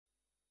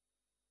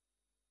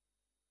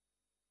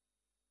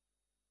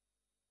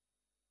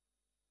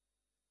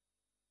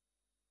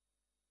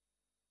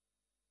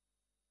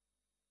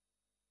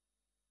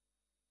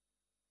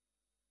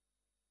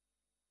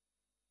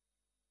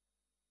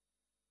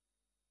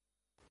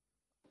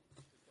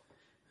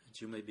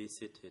You may be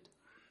seated.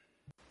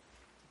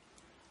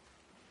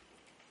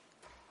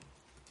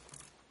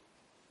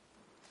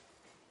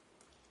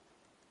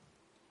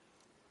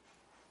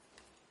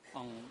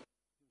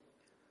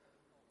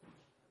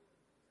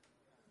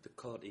 The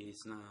court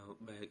is now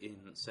back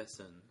in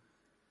session.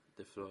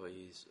 The floor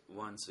is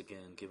once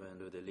again given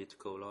to the lead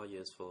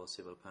co-lawyers for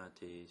civil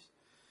parties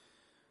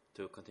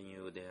to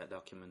continue their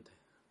document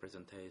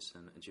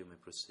presentation, and you may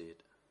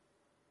proceed.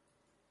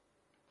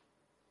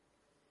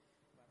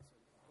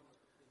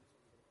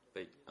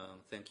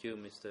 Thank you,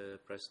 Mr.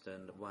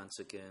 President. Once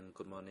again,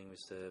 good morning,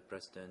 Mr.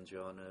 President,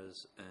 Your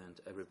Honors, and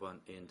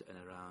everyone in and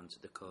around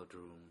the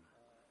courtroom.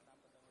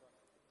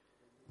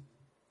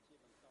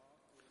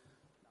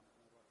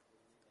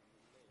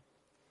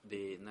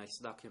 The next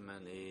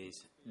document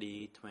is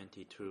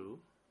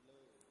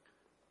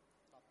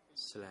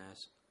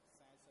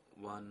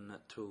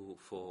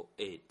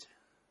D22/1248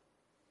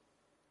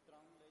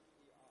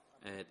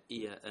 at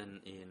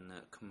ERN in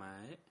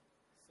Khmer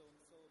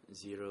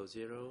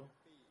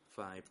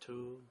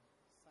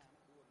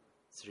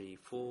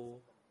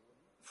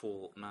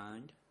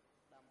 00523449.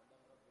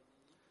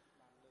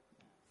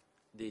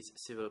 This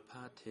civil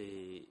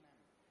party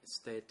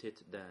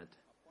stated that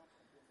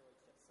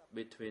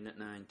between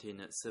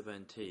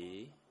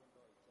 1970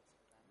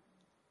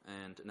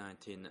 and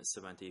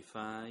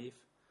 1975,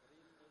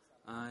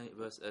 I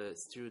was a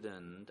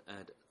student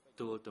at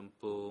Tul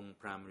Tumpung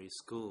Primary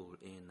School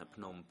in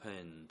Phnom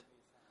Penh,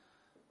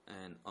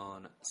 and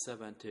on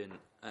 17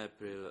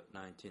 April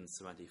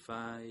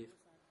 1975,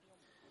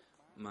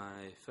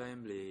 my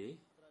family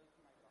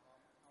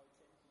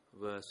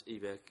was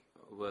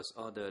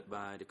ordered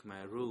by the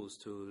Khmer rules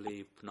to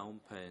leave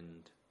Phnom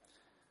Penh.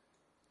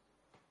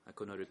 I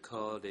could not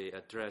recall the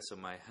address of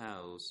my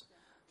house.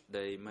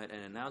 They made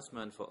an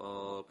announcement for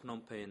all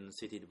Phnom Penh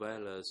city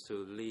dwellers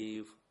to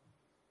leave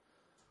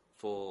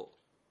for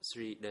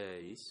 3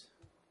 days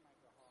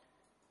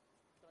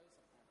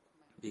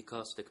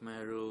because the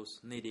Khmer rules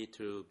needed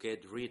to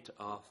get rid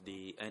of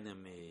the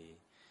enemy.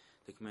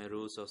 The Khmer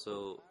rules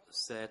also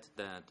said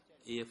that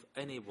if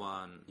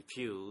anyone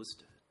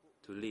refused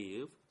to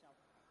leave,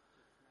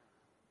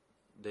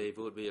 they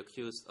would be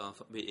accused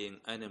of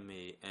being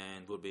enemy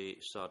and would be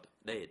shot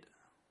dead.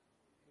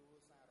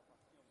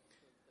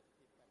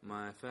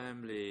 My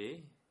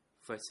family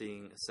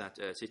facing such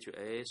a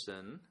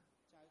situation,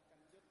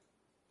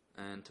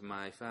 and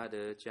my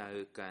father,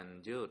 Chau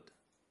Kan Yut,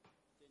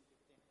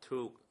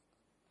 took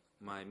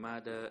my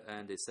mother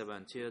and the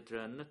 7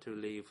 children to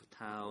leave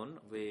town.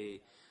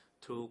 We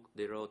took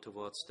the road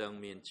towards Teng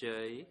Mien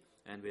Chai,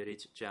 and we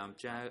reached Cham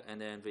Chau,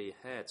 and then we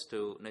head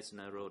to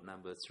National Road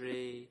number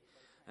 3,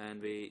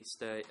 and we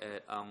stayed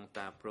at Ong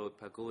Ta Proj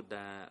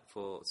Pagoda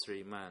for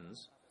 3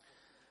 months.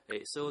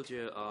 A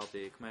soldier of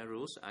the Khmer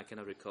Rouge, I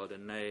cannot recall the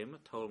name,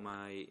 told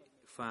my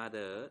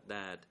father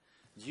that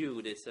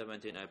you, the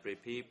 17 April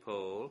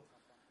people,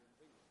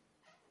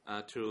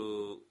 are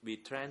to be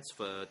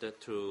transferred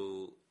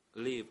to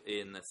live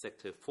in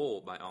Sector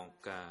 4 by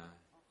Angka.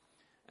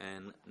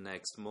 And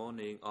next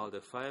morning, all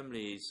the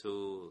families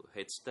who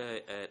had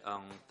stayed at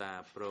Ong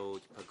Ta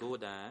Proj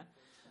Pagoda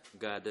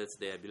gathered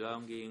their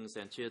belongings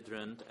and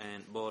children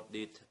and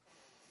boarded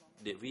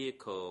the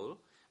vehicle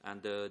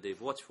under the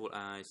watchful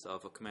eyes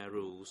of Khmer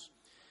Rouge.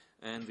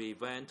 And we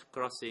went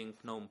crossing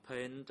Phnom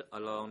Penh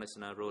along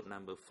National Road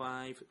number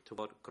 5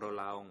 toward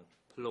Krolaung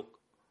Pluk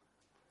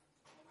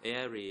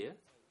area,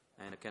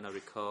 and I cannot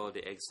recall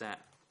the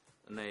exact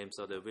names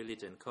of the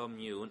village and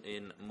commune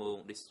in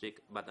Muong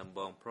district,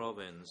 Battambang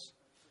province.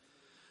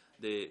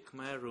 The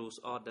Khmer Rouge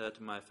ordered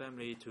my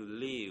family to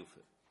live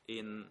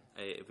in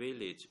a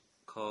village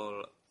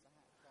called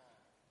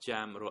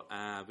Cham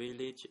Roa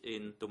village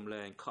in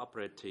Tumleng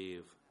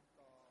Cooperative.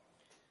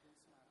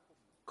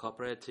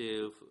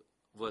 Cooperative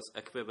was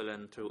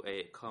equivalent to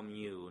a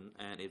commune,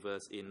 and it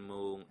was in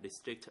Muong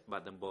district,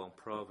 Battambang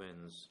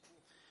province.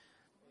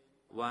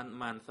 1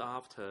 month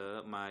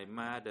after, my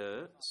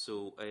mother,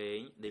 Su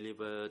Ain,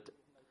 delivered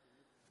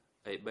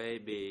a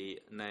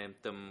baby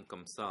named Tum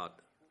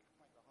Kamsot.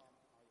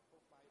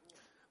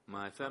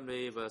 My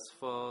family was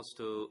forced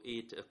to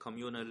eat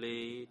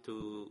communally,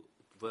 to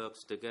work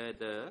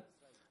together,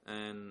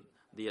 and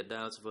the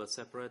adults were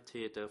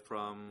separated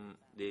from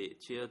the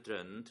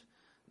children.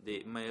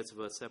 The males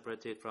were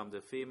separated from the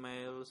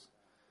females,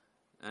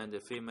 and the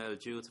female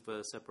youths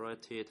were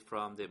separated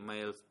from the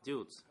male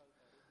youths.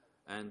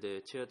 And the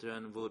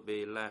children would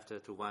be left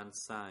to one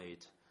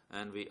side,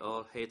 and we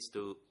all had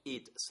to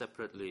eat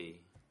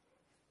separately.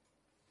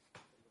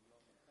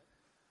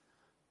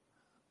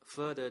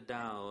 Further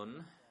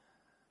down,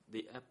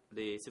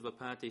 the civil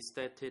party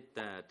stated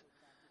that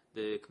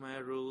the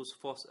Khmer rules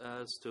forced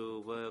us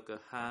to work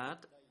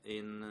hard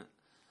in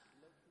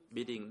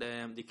building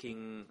dams,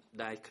 digging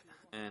dike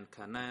and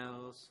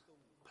canals,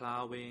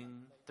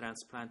 plowing,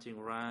 transplanting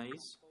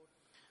rice,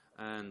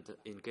 and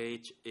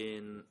engage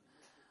in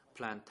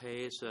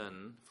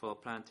plantation for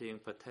planting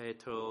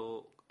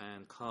potato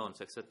and corn,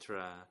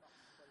 etc.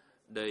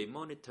 They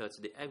monitored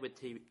the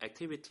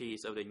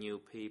activities of the new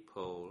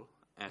people,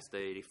 as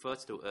they referred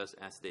to us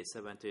as the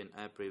 17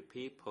 April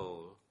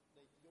people.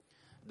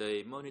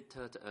 They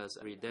monitored us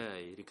every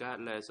day,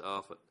 regardless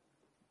of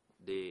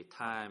the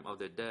time of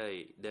the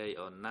day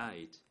or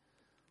night.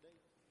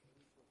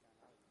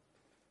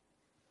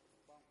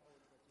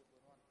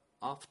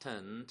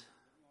 Often,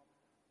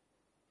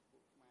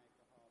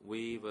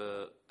 we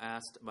were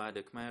asked by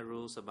the Khmer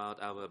Rouge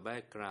about our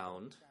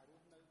background,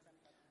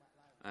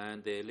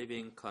 and the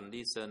living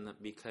condition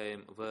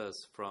became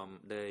worse from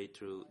day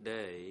to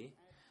day,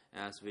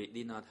 as we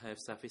did not have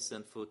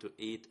sufficient food to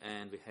eat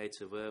and we had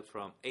to work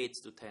from 8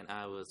 to 10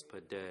 hours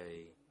per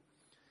day.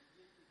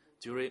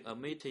 During a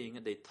meeting,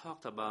 they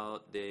talked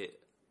about the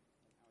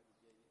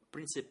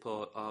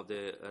principle of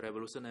the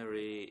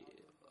revolutionary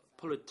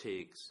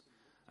politics,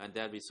 and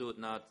that we should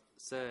not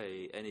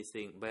say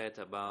anything bad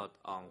about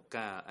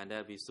Angkar, and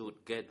that we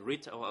should get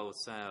rid of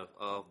ourselves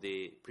of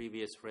the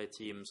previous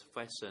regime's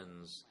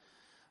fashions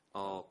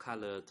or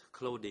colored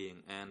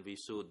clothing, and we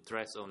should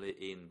dress only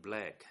in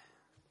black.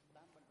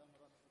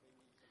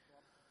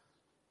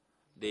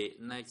 The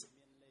next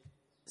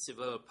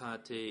civil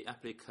party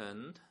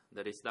applicant,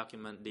 that is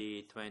document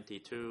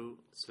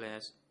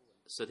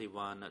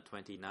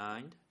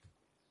D22/3129,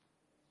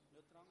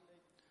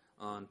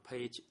 on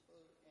page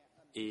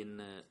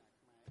in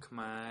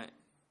Khmer,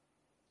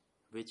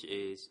 which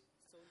is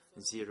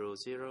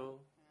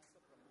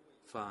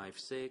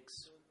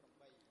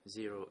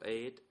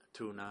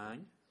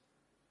 00560829,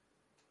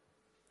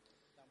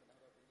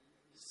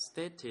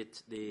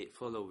 stated the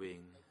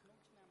following.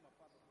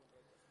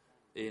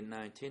 In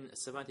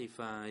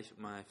 1975,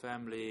 my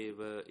family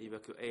were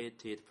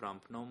evacuated from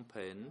Phnom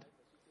Penh,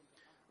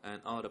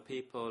 and all the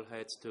people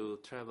had to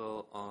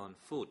travel on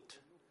foot.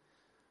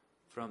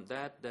 From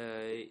that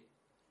day,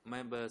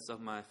 members of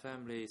my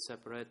family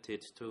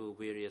separated to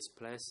various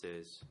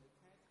places.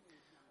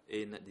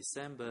 In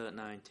December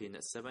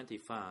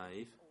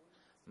 1975,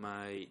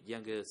 my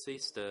younger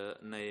sister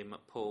named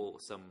Po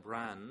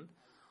Samran,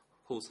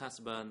 whose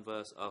husband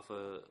was of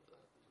a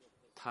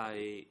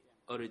Thai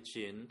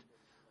origin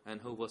and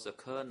who was a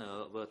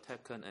colonel, were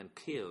taken and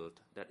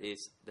killed. That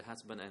is, the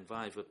husband and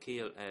wife were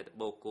killed at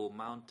Boko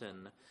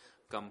Mountain,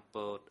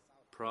 Cambodia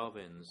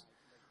province.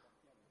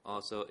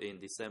 Also in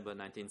December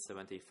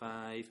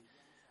 1975,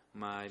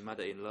 my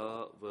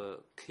mother-in-law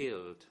were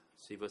killed.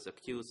 She was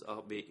accused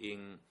of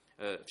being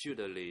a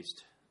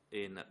feudalist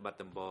in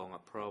Battambang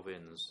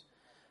province.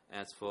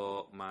 As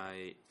for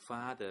my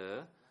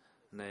father,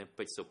 named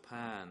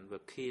Pesupan, were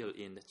killed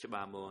in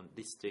Chabamon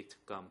district,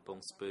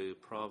 Kampong Speu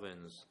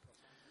province.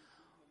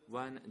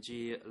 1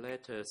 year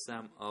later,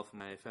 some of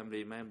my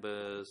family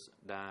members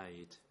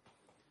died.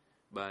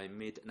 By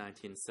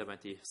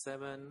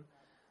mid-1977,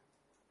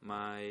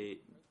 my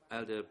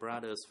elder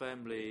brother's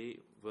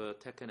family were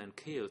taken and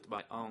killed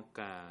by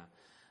Angkar.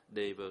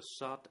 They were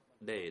shot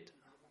dead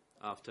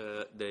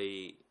after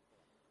they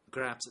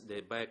grabbed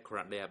their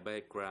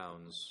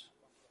backgrounds.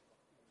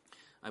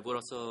 I would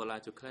also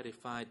like to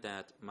clarify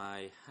that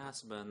my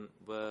husband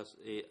was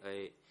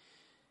a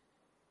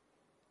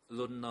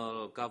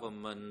Lunal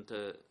government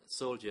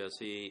soldier.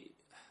 He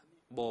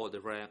bore the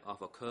rank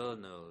of a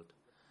colonel.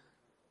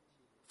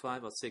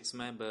 5 or 6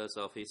 members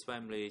of his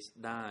family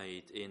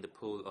died in the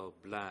pool of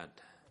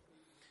blood.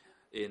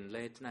 In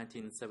late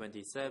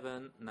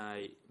 1977,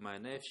 my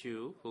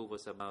nephew, who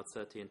was about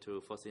 13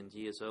 to 14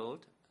 years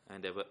old,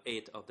 and there were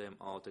 8 of them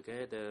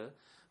altogether,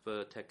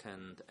 were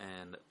taken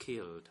and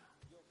killed.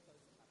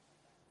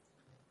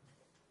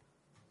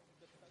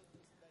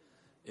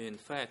 In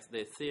fact,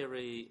 the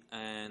theory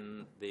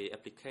and the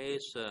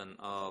application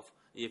of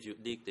if you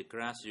dig the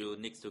grass, you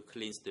need to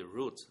cleanse the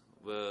roots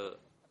were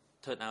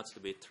turned out to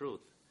be truth.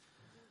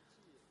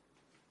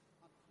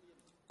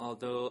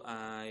 Although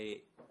I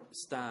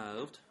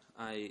starved,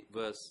 I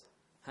was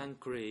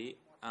hungry,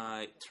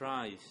 I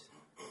tried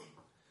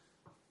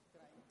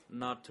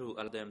not to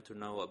allow them to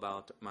know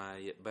about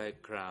my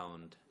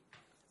background.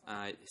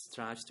 I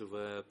strived to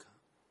work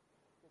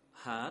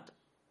hard,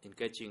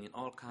 engaging in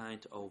all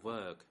kinds of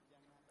work,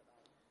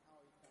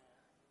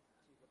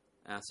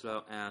 as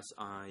long as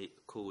I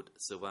could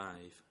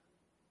survive.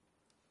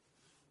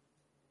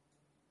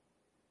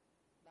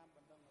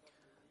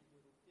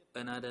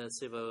 Another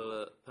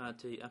civil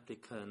party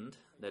applicant,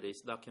 that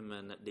is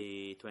document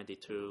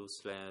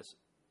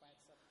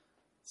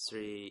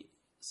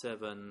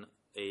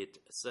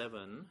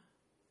D22/3787,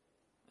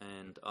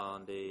 and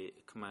on the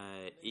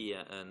Khmer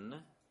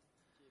EAN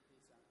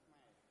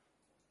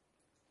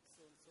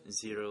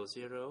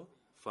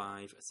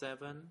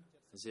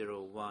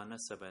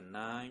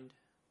 00570179,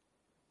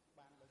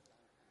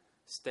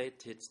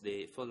 stated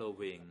the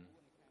following.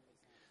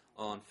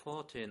 On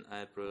 14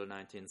 April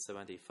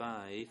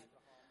 1975,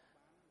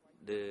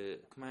 the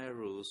Khmer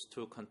Rouge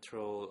took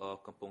control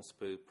of Kampong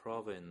Speu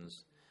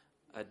province.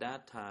 At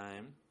that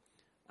time,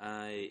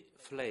 I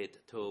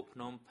fled to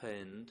Phnom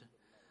Penh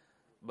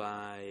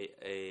by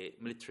a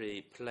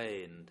military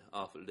plane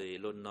of the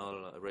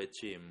Lunal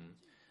regime,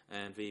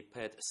 and we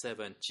paid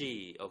 7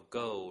 G of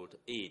gold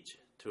each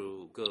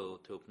to go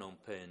to Phnom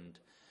Penh.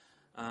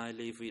 I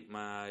lived with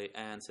my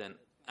aunts and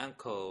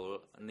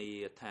uncle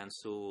near Tan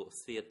Su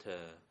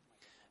Theatre.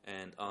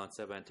 And on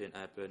 17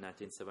 April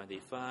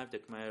 1975, the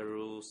Khmer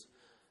Rouge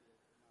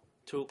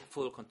took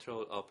full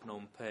control of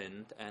Phnom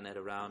Penh, and at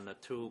around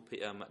 2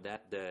 p.m.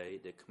 that day,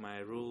 the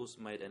Khmer Rouge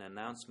made an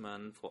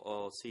announcement for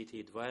all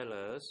city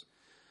dwellers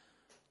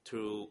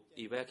to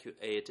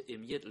evacuate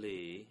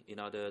immediately in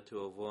order to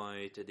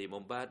avoid the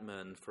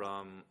bombardment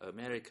from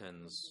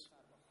Americans.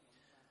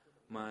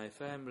 My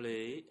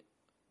family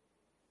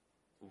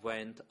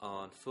went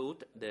on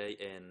foot day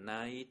and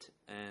night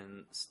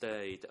and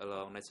stayed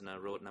along National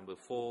Road number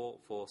 4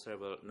 for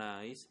several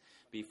nights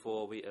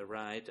before we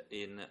arrived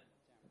in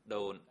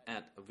Don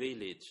at a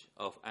village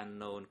of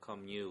unknown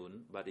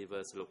commune, but it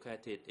was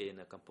located in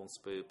Kampong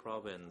Speu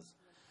province.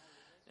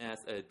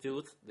 As a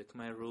youth, the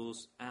Khmer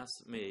Rouge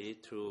asked me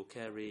to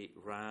carry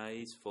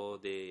rice for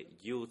the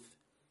youth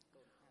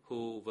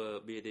who were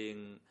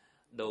bidding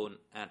Don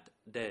at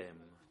them.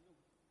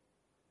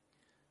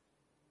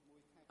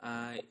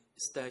 I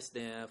stayed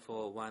there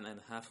for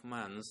 1.5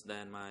 months.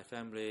 Then my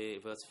family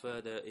was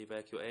further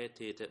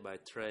evacuated by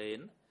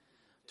train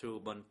to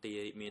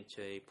Bontier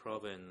Mienche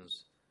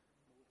province.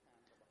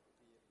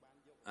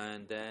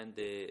 And then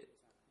the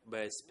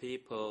base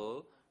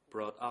people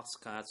brought ox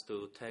carts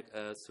to take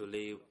us to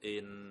live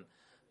in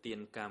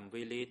Tien Kam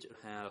village,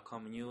 Hal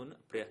commune,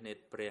 Preh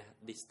Net Preh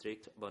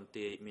district,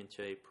 Bontier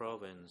Mienche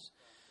province.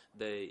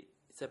 They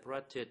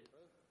separated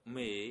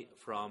me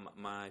from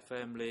my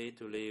family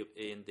to live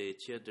in the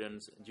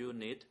children's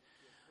unit,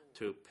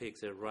 to pick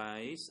the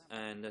rice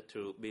and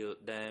to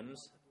build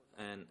dams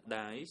and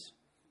dikes.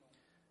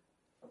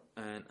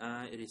 And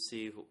I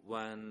received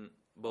 1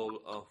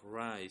 bowl of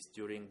rice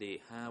during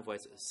the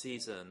harvest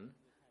season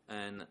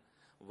and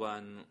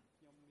 1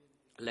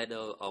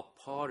 ladle of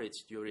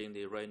porridge during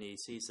the rainy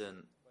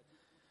season,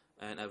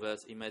 and I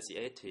was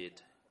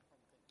emaciated.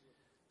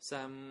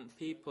 Some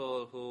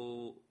people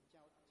who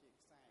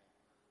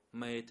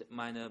made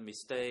minor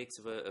mistakes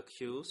were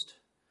accused.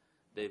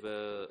 They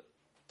were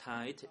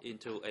tied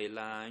into a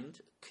line,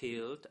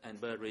 killed,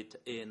 and buried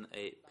in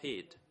a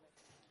pit.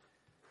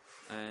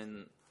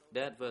 And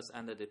that was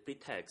under the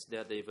pretext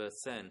that they were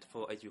sent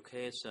for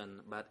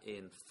education, but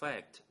in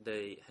fact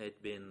they had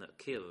been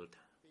killed.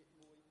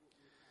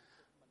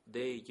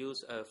 They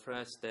used a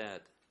phrase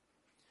that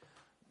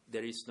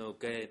there is no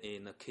gain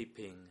in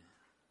keeping.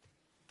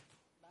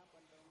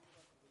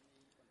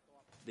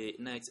 The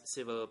next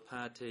civil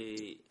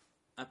party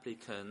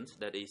applicant,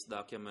 that is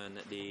document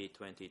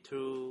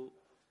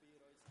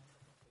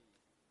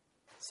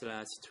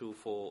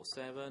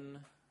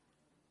D22/247,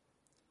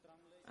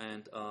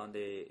 and on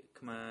the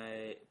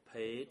Khmer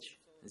page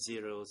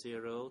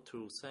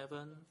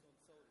 0027,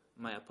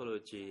 my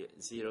apology,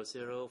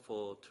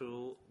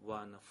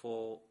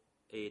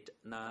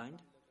 00421489,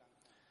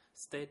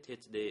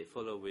 stated the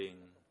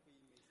following.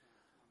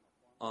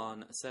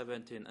 On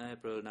 17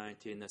 April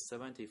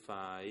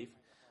 1975,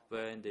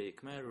 when the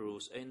Khmer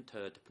Rouge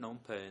entered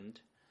Phnom Penh,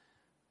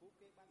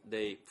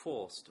 they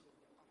forced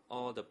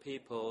all the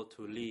people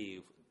to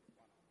leave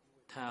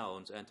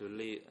towns and to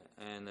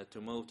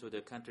move to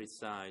the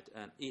countryside,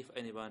 and if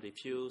anyone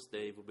refused,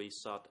 they would be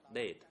shot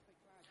dead.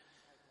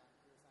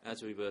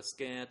 As we were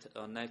scared,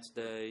 on next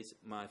days,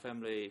 my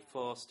family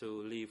forced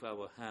to leave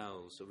our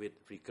house with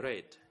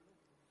regret.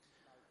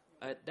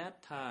 At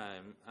that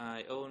time,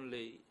 I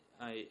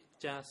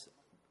just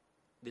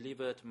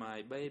delivered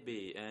my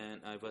baby,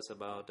 and I was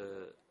about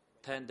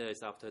 10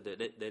 days after the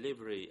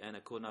delivery, and I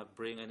could not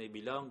bring any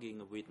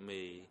belonging with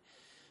me.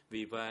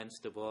 We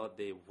went toward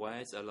the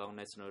west along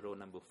National Road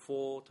number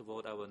 4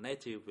 toward our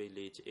native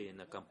village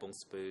in Kampong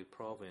Speu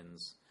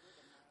province.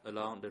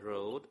 Along the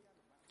road,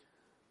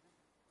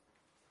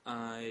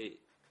 I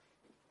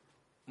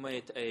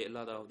made a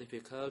lot of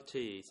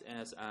difficulties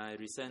as I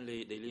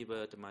recently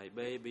delivered my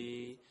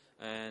baby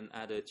and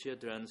other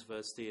children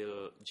were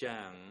still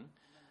young.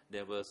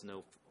 There was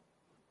no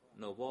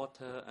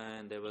water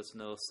and there was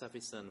no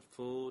sufficient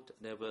food.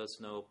 There was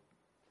no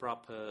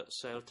proper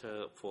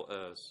shelter for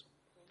us.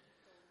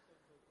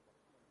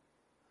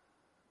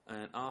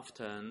 And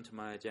often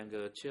my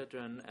younger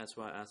children as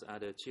well as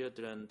other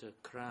children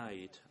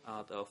cried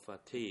out of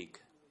fatigue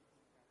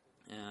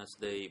as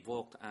they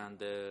walked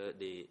under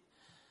the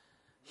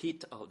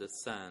heat of the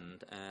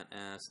sun and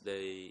as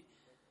they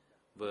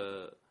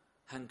were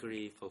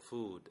hungry for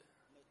food.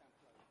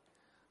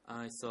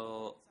 I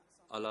saw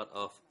a lot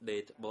of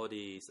dead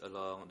bodies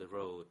along the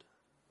road.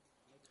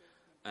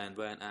 And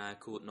when I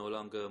could no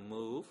longer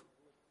move,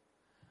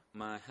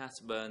 my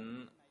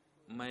husband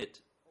made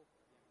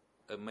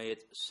a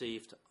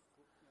makeshift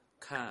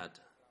cart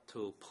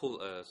to pull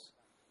us,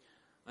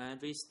 and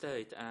we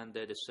stayed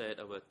under the shade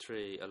of a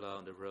tree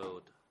along the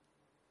road.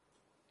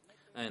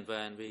 And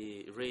when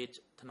we reached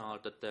Thnol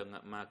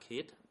Tateng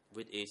market,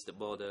 which is the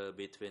border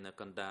between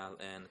Kandal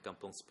and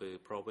Kampong Speu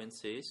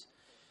provinces,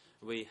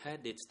 we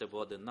headed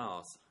toward the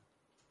north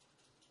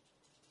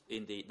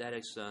in the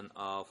direction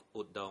of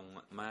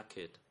Udong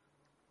market.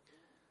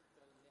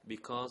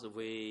 because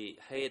we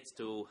hate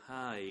to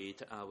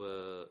hide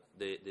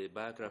the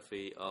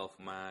biography of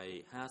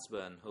my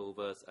husband, who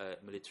was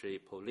a military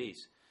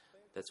police.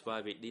 That's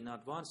why we did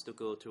not want to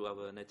go to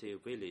our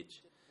native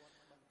village.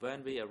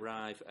 When we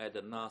arrived at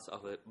the north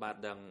of the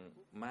Badang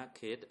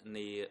market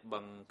near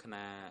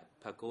Bangkana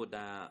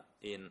Pagoda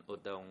in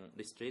Odong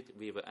district,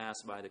 we were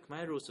asked by the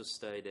Khmer Rouge to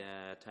stay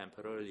there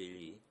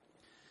temporarily.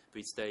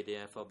 We stayed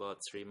there for about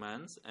 3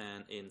 months,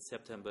 and in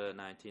September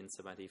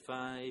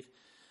 1975,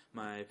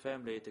 my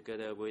family,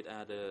 together with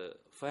other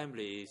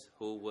families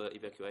who were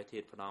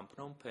evacuated from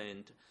Phnom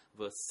Penh,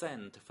 were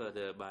sent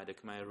further by the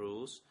Khmer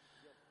Rouge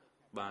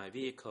by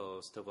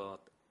vehicles toward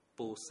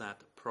Pusat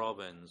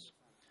province.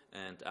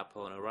 And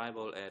upon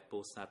arrival at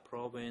Pusat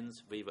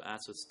province, we were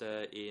asked to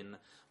stay in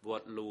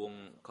Wat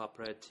Luang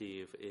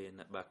cooperative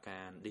in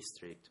Bakan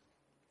district.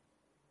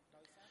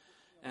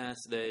 As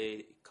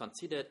they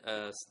considered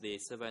us the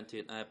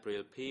 17th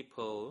April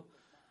people,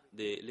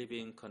 the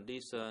living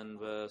condition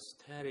was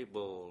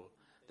terrible.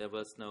 There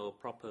was no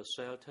proper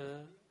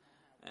shelter.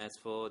 As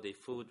for the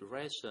food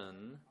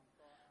ration,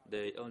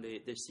 they only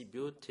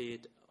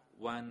distributed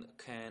 1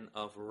 can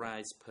of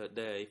rice per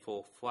day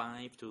for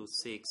 5 to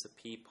 6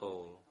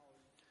 people.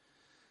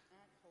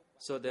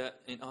 So that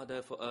in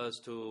order for us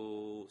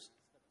to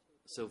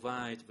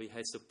survive, we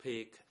had to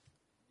pick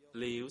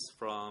leaves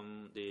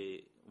from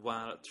the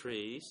wild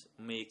trees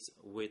mixed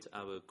with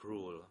our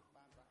gruel.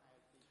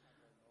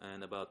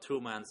 And about 2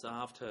 months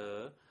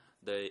after,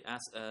 they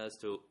asked us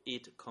to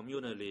eat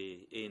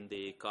communally in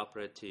the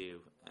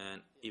cooperative,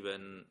 and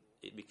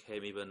it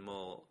became even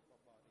more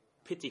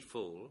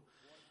pitiful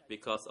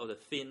because of the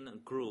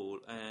thin gruel,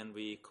 and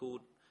we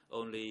could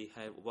only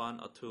have 1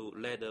 or 2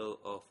 ladles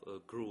of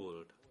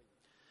gruel.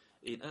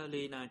 In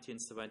early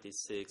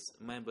 1976,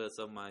 members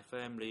of my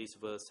families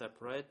were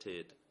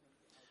separated.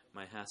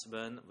 My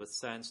husband was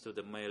sent to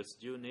the males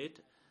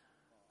unit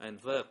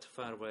and worked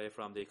far away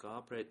from the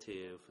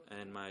cooperative,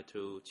 and my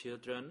 2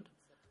 children,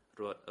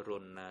 Rod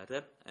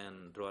Ronaret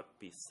and Rod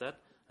Pisat,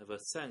 were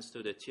sent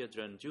to the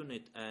children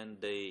unit, and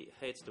they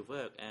had to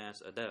work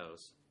as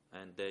adults,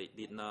 and they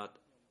did not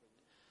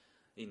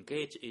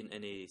engage in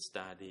any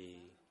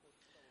study.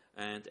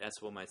 And as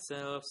for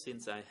myself,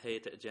 since I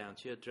hate young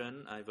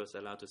children, I was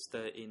allowed to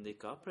stay in the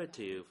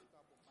cooperative.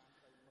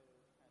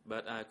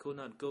 But I could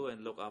not go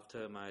and look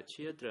after my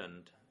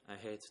children. I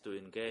had to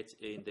engage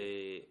in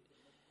the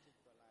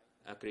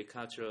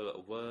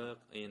agricultural work,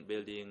 in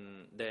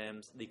building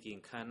dams,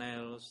 digging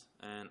canals,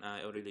 and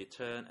I only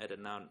returned at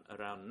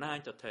around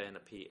 9 to 10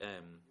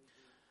 p.m.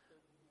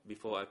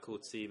 before I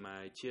could see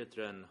my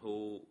children,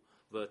 who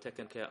were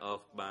taken care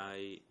of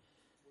by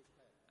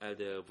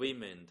elder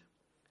women.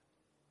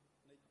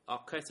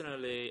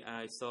 Occasionally,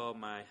 I saw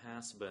my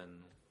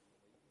husband,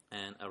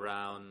 and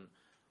around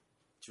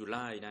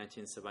July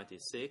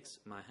 1976,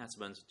 my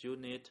husband's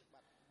unit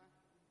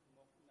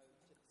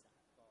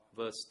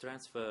was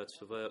transferred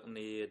to work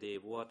near the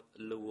Wat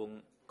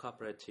Luang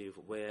cooperative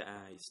where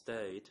I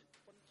stayed,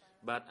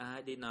 but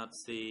I did not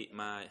see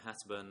my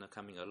husband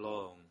coming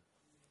along.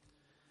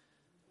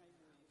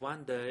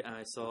 One day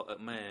I saw a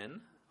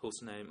man,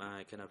 whose name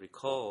I cannot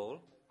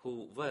recall,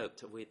 who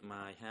worked with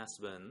my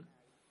husband,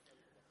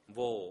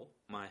 wore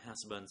my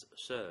husband's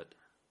shirt.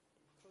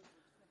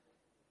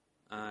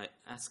 I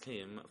asked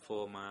him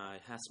for my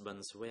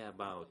husband's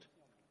whereabouts.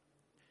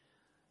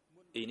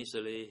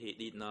 Initially, he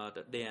did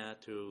not dare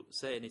to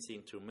say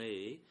anything to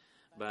me,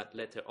 but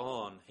later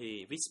on,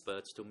 he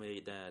whispered to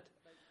me that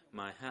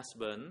my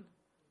husband,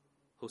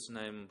 whose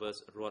name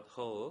was Rod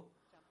Ho,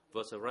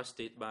 was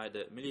arrested by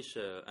the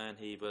militia, and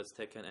he was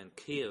taken and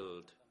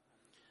killed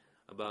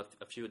about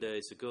a few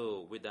days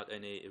ago without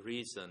any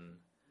reason.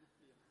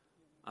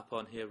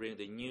 Upon hearing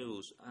the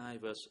news, I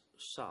was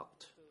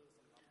shocked,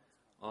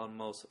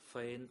 almost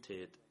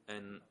fainted,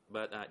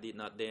 but I did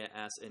not dare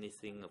ask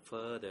anything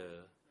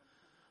further.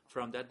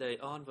 From that day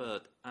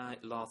onward, I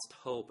lost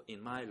hope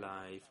in my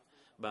life,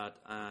 but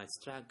I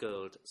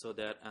struggled so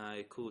that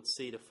I could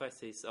see the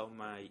faces of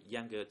my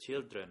younger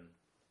children.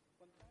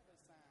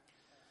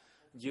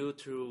 Due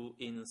to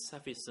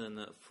insufficient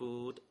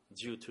food,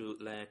 due to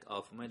lack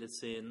of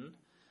medicine,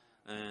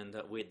 and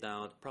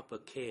without proper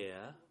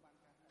care,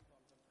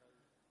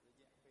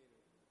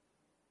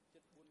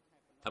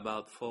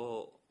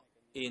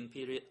 in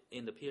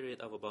the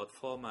period of about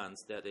 4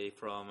 months, that is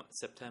from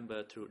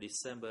September to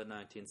December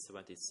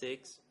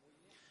 1976,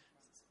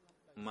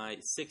 my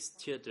 6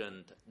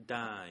 children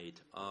died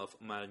of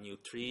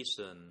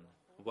malnutrition,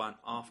 one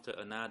after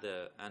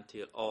another,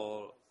 until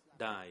all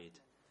died.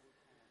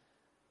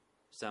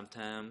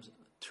 Sometimes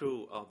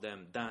 2 of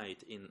them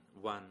died in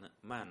 1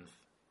 month.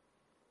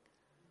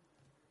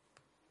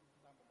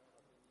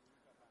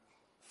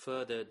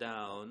 Further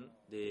down,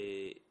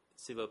 the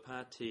Civil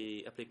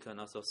Party applicant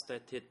also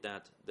stated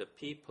that the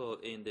people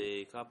in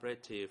the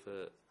cooperative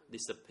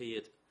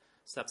disappeared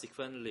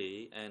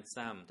subsequently, and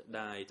some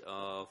died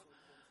of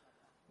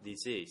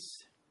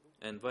disease.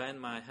 And when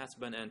my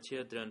husband and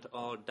children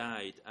all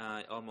died,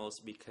 I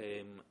almost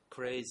became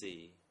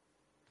crazy.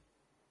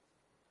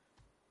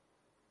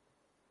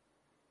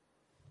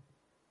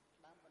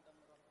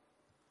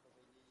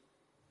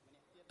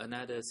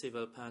 Another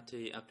civil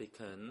party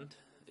applicant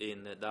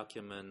in the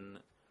document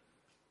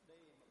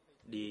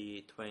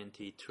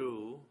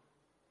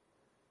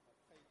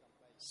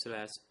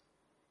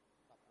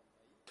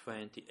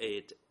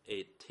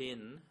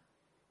D22/2818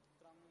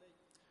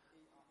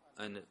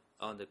 and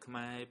on the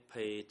Khmer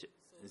page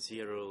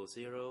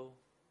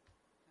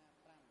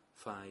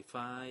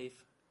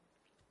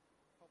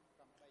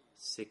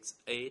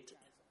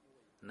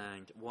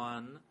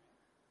 00556891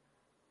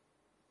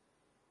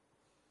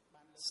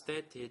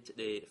 stated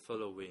the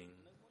following.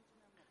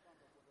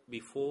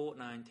 Before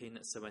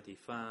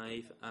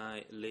 1975,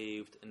 I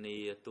lived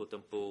near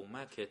Tutampung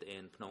Market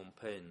in Phnom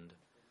Penh.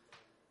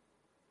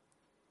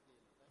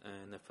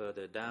 And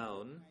further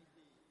down,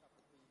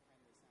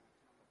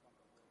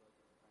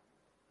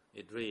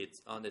 it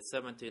reads, on the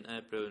 17th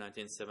April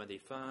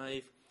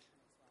 1975,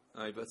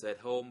 I was at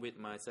home with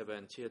my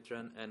 7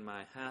 children and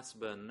my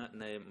husband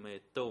named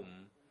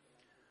Metum,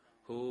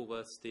 who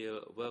was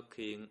still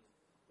working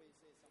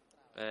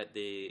at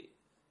the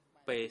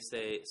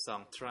Pese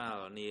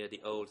Central near the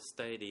old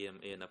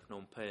stadium in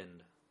Phnom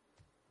Penh.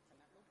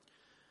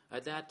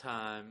 At that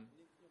time,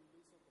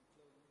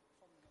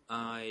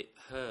 I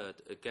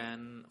heard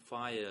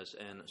gunfires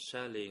and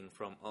shelling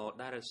from all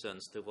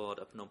directions toward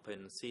Phnom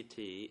Penh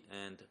city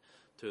and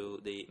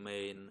to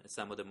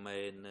some of the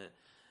main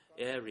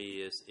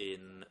areas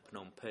in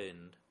Phnom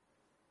Penh.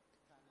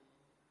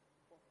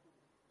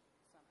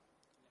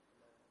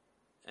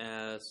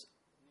 As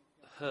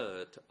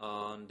heard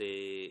on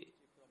the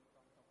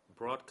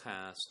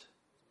broadcast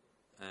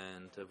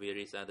and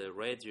various other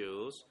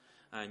radios,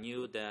 I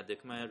knew that the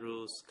Khmer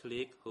Rouge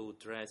clique who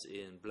dressed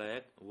in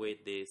black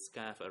with the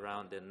scarf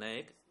around their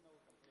neck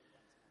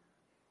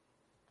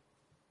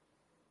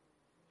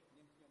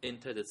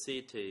entered the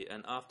city,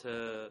 and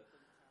after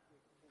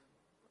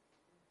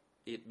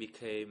it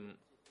became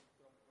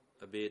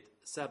a bit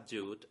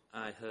subdued,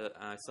 I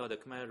saw the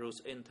Khmer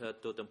Rouge enter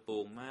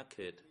Tutampung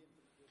Market.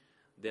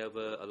 There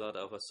were a lot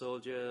of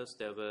soldiers,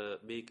 there were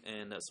big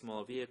and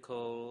small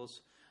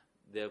vehicles,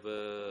 there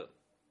were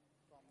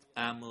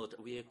armored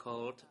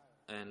vehicles,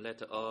 and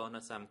later on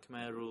some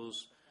Khmer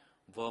Rouge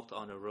walked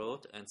on the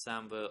road and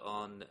some were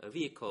on a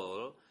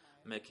vehicle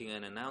making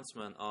an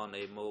announcement on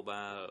a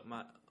mobile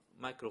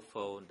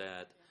microphone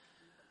that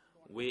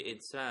we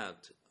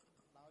instruct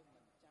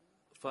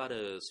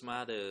fathers,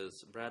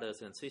 mothers,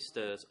 brothers and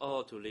sisters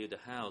all to leave the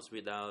house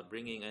without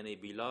bringing any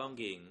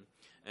belonging,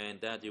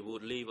 and that you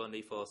would leave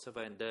only for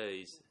 7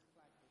 days.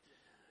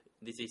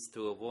 This is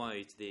to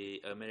avoid the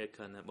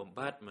American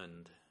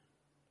bombardment.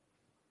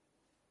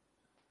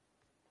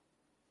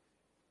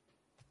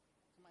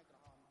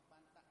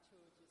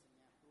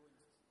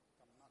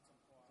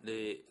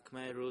 The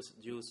Khmer Rouge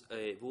used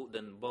a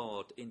wooden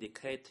board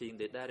indicating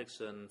the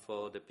direction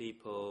for the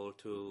people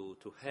to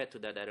head to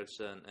that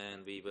direction,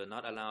 and we were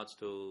not allowed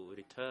to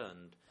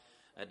return.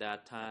 At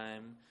that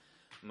time,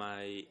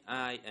 I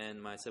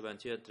and my 7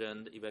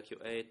 children were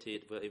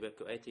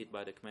evacuated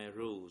by the Khmer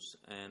Rouge,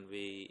 and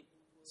we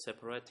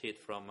separated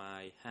from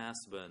my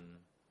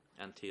husband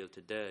until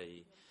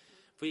today.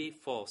 We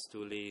forced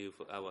to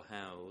leave our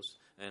house,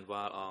 and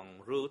while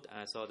en route,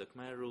 I saw the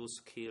Khmer Rouge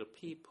kill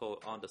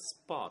people on the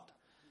spot,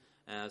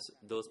 as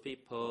those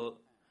people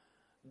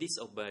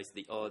disobeyed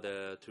the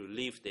order to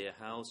leave their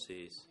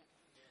houses.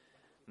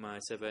 My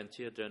 7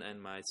 children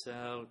and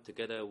myself,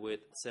 together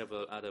with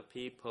several other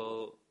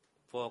people,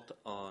 walked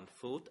on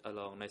foot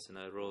along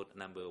National Road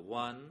number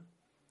 1.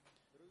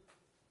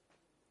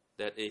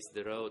 That is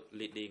the road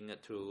leading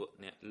to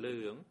Nhat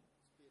Luang,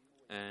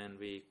 and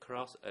we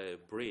crossed a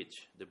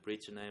bridge. The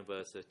bridge name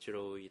was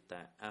Chroi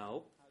Ta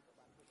Ao,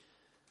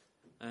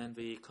 and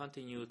we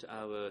continued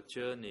our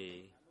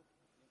journey.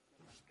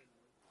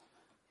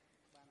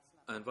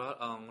 And while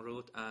en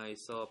route, I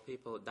saw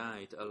people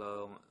died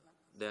along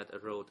that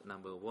road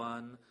number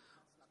 1.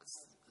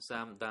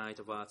 Some died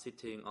while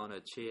sitting on a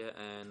chair,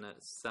 and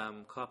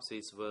some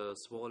corpses were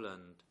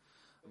swollen.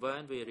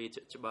 When we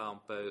reached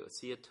Chbampo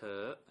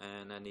Theatre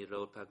and Nani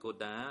Road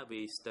Pagoda,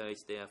 we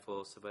stayed there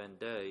for 7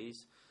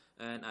 days,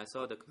 and I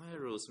saw the Khmer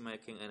Rouge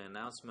making an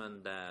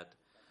announcement that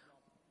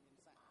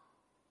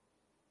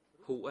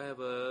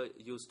whoever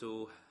used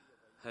to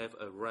have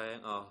a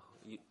rank or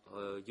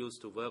used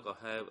to work or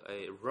have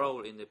a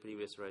role in the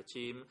previous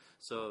regime,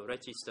 so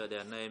register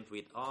their names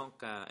with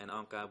Angkar, and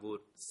Angkar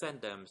would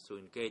send them to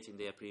engage in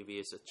their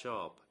previous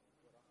job.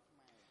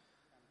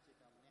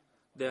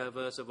 There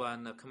was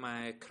one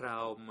Khmer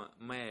Crown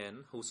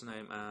man whose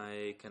name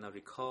I cannot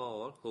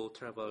recall, who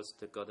travels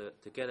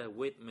together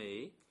with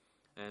me,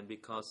 and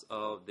because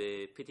of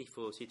the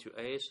pitiful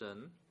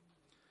situation,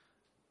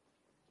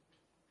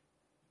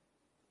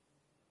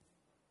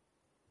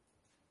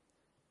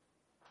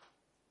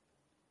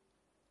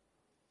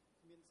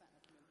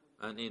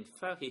 and in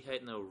fact he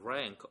had no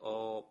rank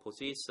or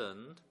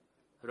position,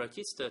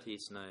 registered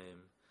his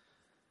name.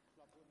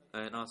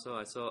 And also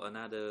I saw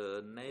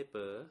another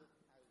neighbor,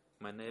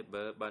 my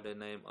neighbor by the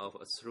name of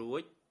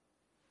Sruj,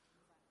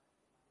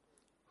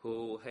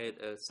 who had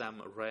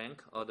some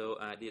rank, although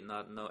I did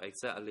not know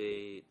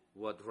exactly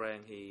what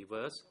rank he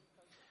was.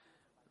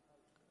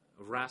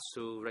 rushed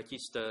to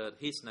register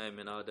his name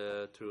in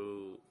order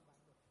to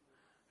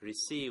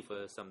receive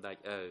some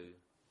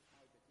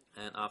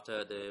And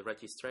after the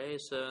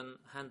registration,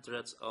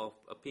 hundreds of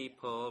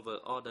people were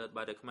ordered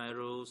by the Khmer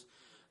Rouge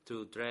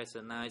to dress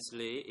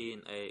nicely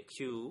in a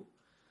queue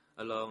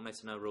along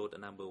National Road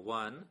number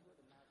 1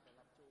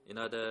 in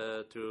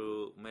order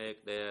to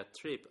make their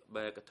trip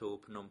back to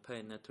Phnom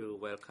Penh to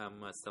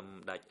welcome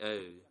some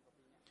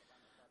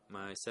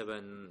My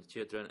 7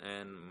 children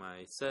and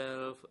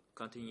myself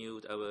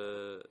continued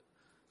our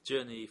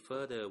journey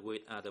further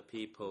with other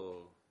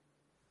people.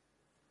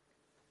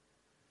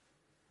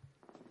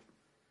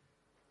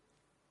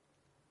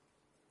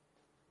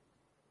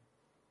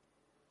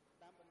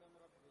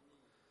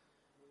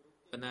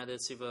 Another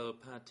civil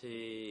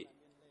party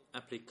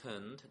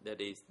applicant, that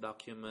is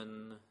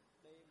document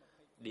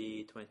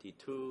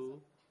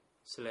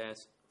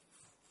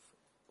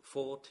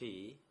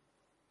D22/40,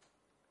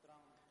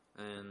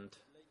 and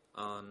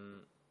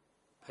on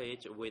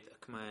page with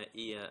Khmer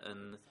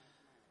EAN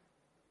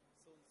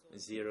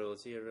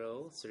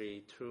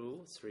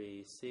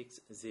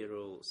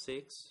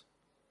 00323606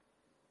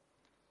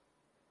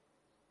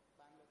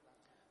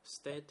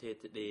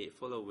 stated the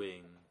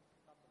following.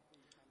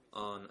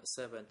 On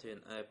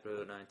 17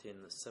 April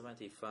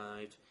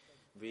 1975,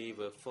 we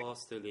were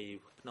forced to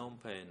leave Phnom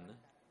Penh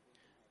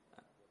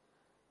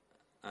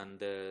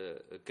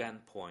under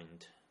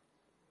gunpoint.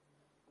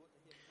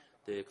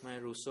 The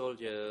Khmer Rouge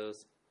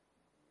soldiers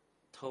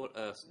told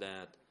us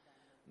that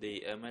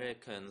the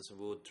Americans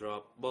would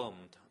drop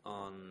bombs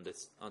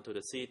onto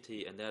the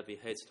city and that we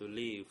had to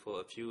leave for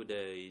a few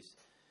days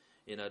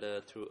in order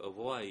to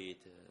avoid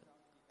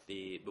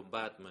the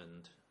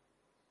bombardment.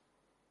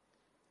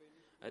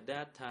 At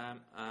that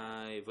time,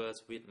 I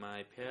was with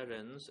my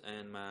parents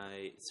and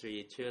my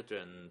 3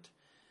 children,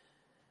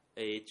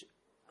 age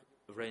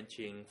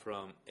ranging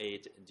from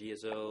 8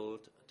 years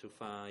old to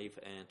 5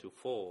 and to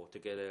 4,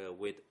 together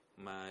with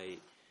my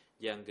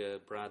younger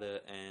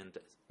brother and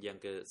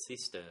younger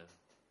sister.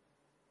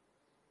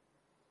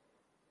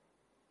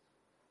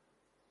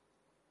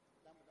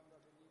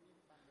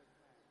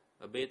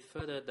 A bit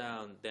further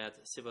down,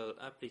 that civil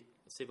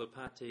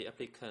party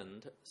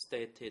applicant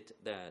stated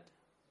that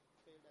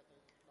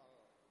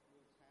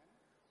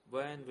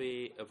when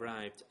we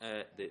arrived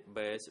at the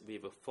base, we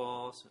were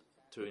forced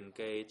to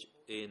engage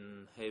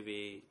in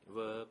heavy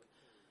work,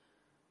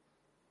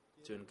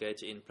 to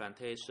engage in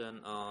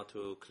plantation or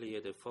to clear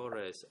the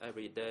forest.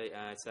 Every day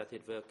I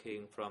started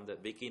working from the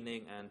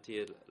beginning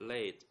until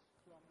late.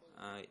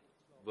 I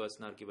was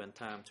not given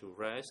time to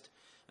rest,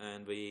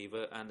 and we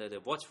were under the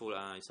watchful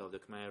eyes of the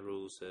Khmer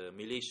Rouge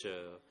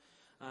militia.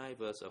 I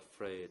was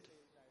afraid.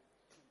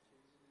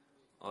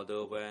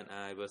 Although when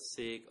I was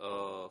sick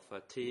or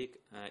fatigued,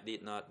 I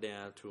did not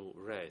dare to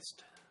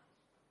rest.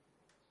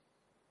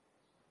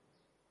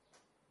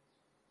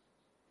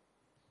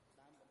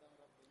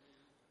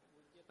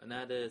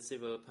 Another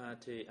civil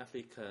party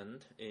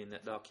applicant in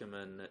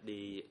document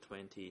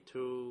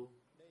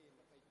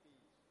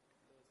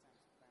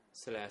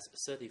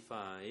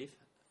D22/35,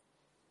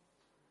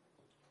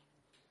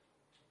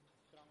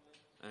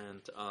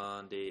 and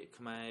on the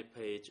Khmer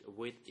page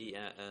with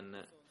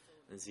EAN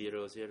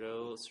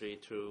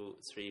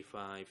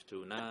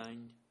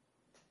 00323529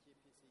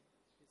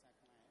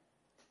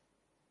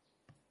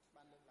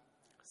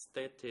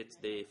 stated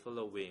the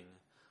following.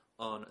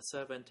 On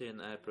 17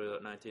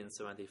 April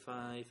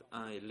 1975,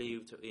 I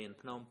lived in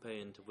Phnom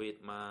Penh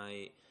with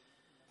my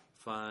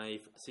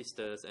 5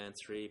 sisters and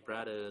 3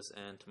 brothers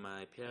and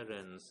my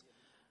parents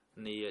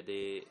near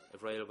the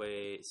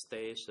railway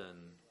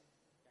station,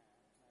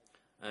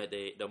 at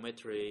the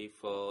dormitory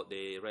for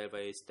the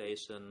railway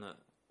station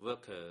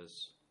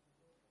workers.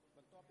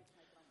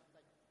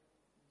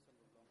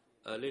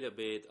 A little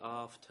bit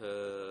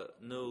after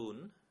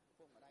noon,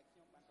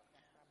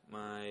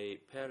 my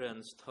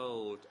parents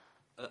told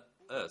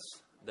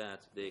us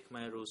that the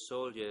Khmer Rouge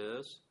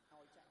soldiers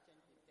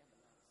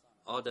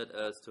ordered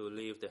us to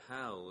leave the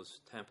house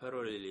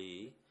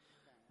temporarily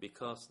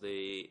because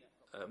the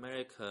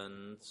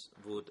Americans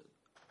would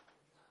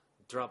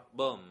drop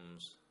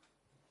bombs.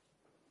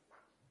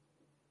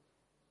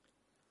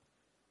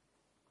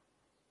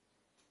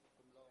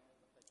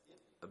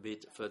 A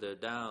bit further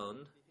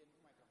down,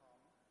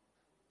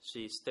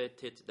 she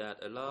stated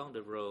that along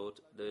the road,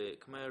 the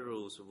Khmer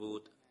Rouge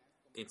would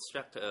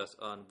instruct us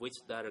on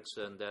which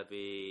direction that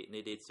we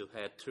needed to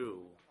head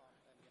through.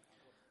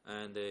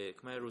 And the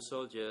Khmer Rouge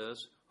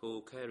soldiers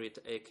who carried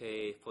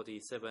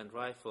AK-47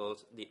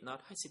 rifles did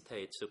not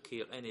hesitate to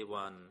kill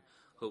anyone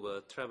who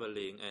were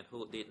traveling and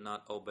who did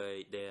not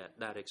obey their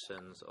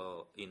directions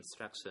or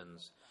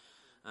instructions.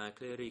 I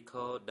clearly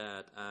recall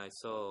that I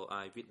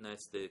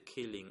witnessed the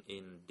killing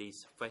in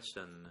this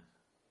fashion.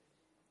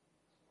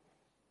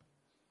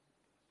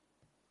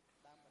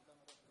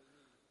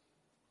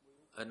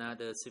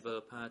 Another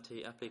civil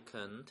party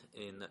applicant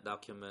in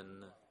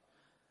document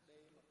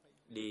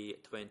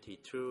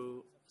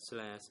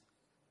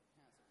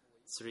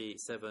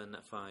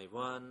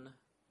D22/3751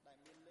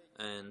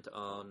 and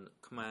on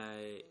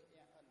Khmer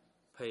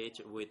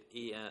page with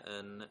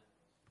ERN.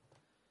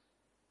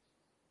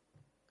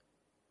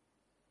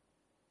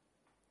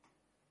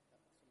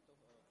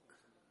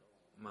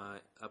 My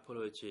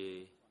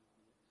apology.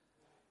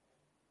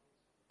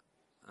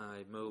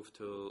 I move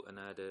to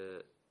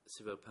another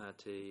civil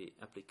party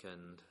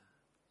applicant.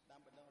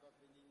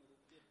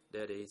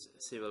 That is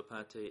civil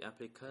party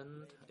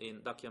applicant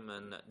in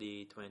document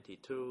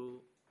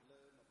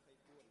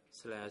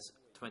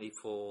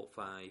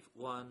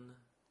D22/2451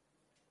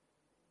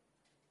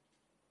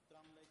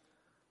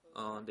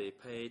 on the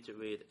page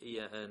with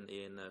ERN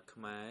in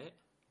Khmer.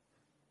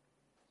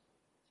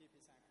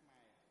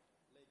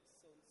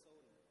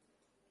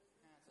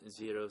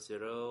 Zero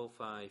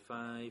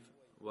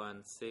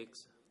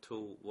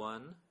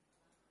 00551621,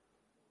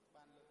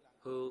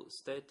 who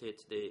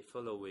stated the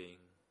following.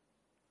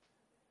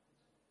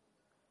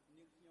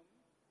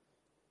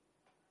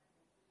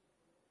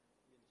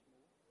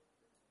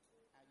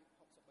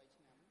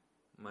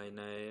 My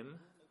name,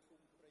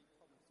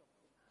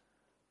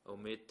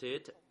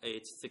 omitted,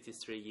 age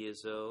 63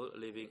 years old,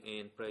 living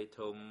in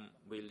Praitom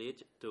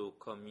village to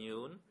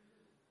commune,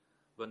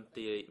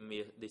 Vantia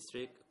Mir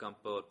district,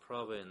 Kampot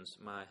province.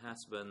 My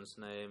husband's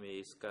name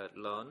is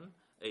Katlon,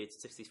 age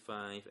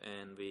 65,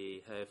 and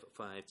we have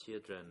 5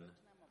 children.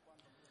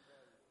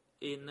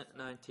 In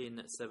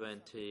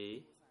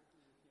 1970,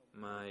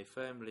 my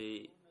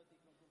family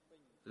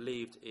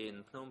lived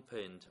in Phnom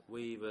Penh.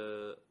 We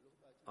were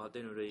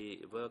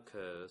ordinary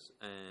workers,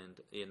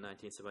 and in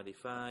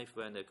 1975,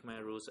 when the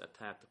Khmer Rouge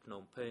attacked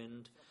Phnom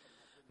Penh,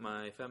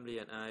 my family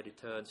and I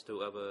returned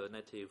to our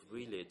native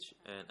village,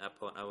 and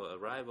upon our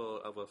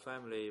arrival, our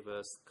family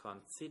was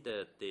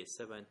considered the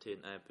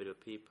 17 April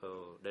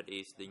people, that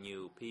is, the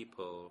new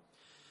people.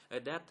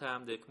 At that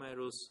time, the Khmer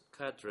Rouge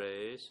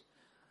cadres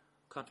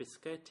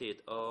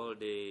confiscated all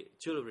the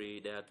jewelry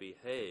that we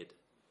had,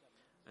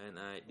 and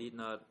I did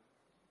not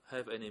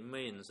have any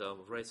means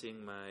of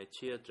raising my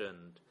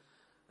children,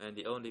 and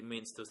the only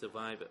means to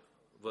survive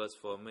was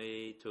for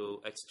me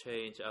to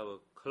exchange our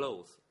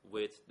clothes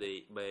with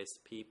the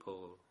best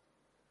people.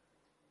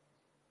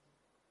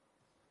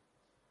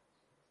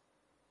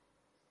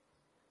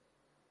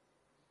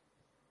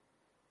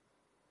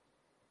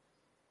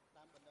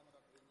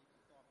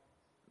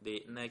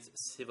 The next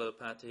civil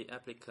party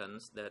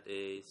applicants, that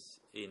is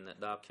in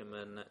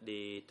document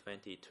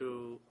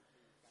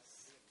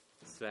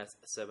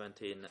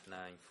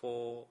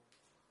D22/1794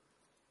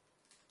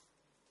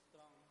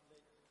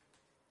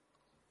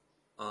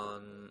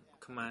 on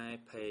Khmer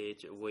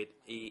page with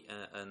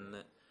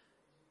ERN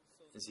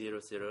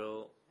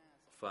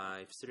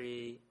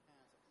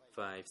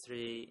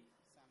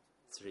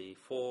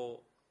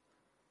 00535334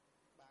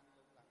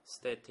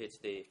 stated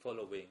the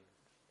following.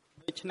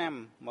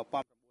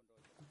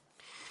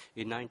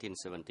 In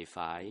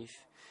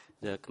 1975,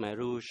 the Khmer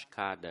Rouge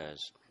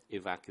cadres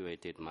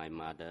evacuated my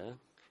mother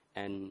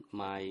and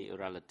my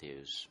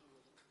relatives,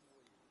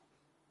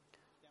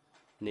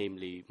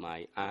 namely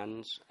my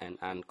aunts and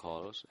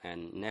uncles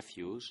and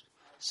nephews,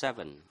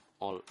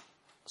 all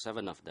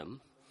seven of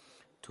them,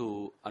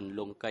 to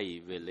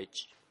Anlongkai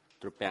village,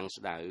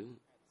 Trupangsdau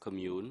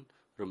commune,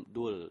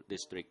 Rumdul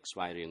district,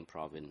 Svay Rieng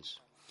province.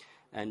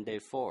 And they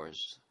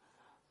forced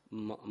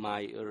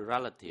my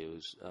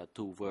relatives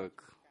to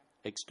work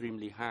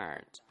extremely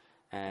hard,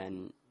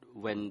 and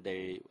when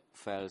they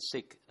fell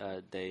sick,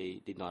 they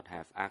did not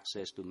have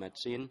access to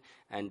medicine,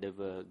 and they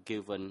were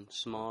given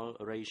small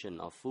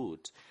ration of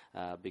food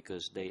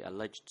because they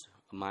alleged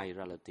my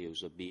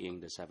relatives of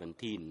being the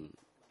 17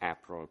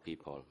 April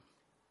people.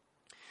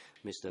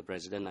 Mr.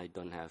 President, I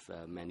don't have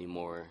many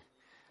more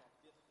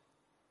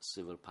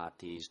civil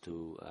parties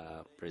to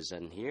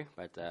present here,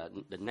 but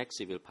the next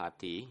civil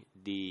party,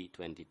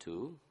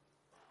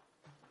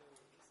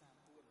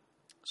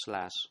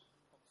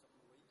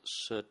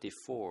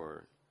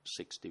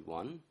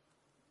 D22/3461,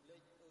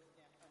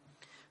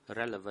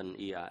 relevant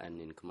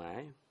ERN in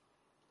Khmer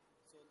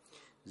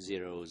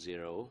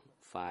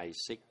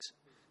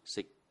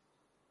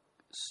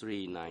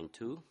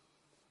 00566392.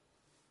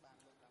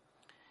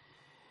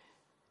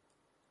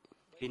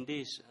 In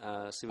this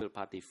civil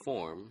party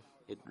form,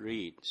 it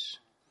reads,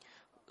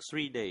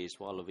 3 days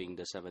following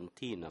the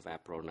 17th of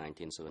April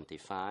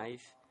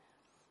 1975,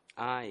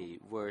 I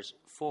was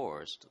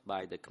forced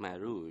by the Khmer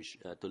Rouge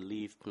to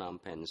leave Phnom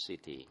Penh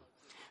city.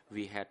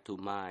 We had to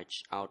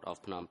march out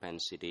of Phnom Penh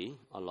city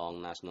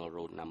along National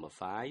Road number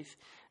 5,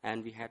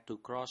 and we had to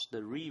cross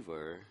the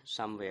river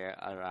somewhere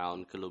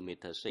around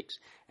kilometer 6,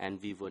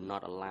 and we were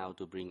not allowed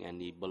to bring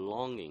any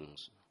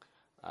belongings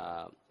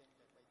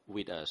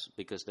with us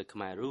because the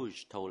Khmer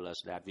Rouge told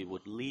us that we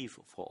would leave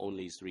for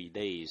only 3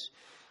 days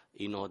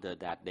in order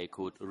that they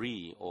could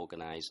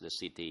reorganize the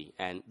city.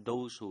 And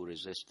those who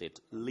resisted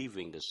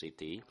leaving the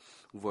city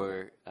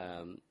were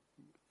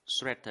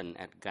threatened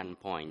at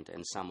gunpoint,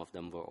 and some of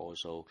them were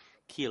also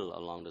killed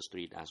along the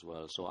street as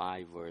well. So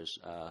I was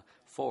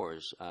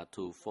forced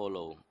to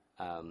follow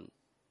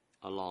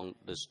along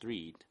the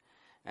street,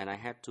 and I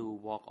had to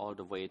walk all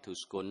the way to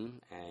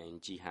Skun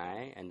and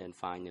Jihai, and then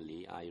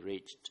finally I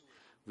reached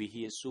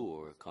Vihia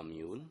Sur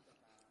commune,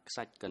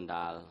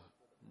 Kandal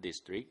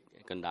district,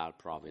 Kandal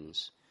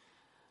province.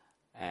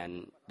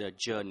 And the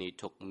journey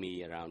took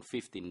me around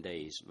 15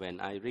 days. When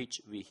I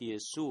reached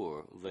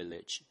Vihirsur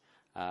village,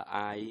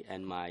 I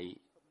and my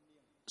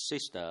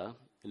sister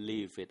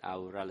lived with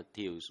our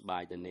relatives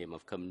by the name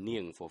of Kham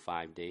Nieng for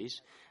 5 days.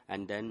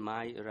 And then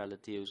my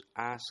relatives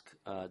asked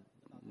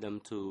them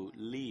to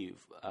leave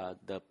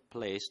the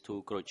place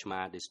to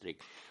Krochma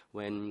district.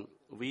 When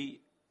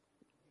we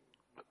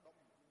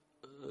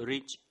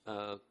reached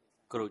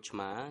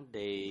Krochma,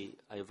 they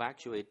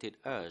evacuated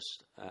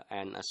us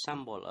and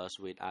assembled us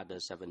with other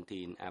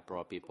 17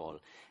 Apro people.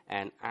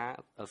 And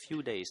a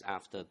few days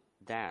after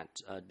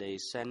that, they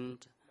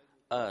sent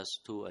us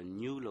to a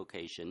new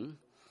location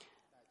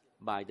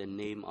by the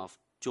name of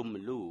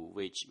Chumlu,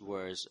 which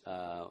was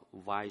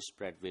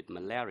widespread with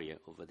malaria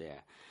over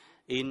there.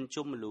 In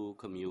Chumlu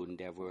commune,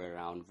 there were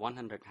around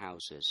 100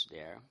 houses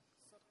there.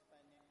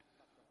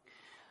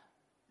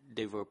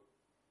 They were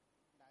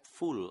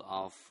full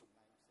of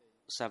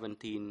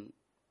 17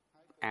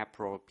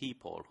 Apro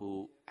people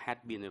who had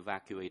been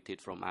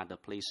evacuated from other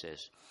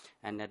places.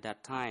 And at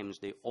that time,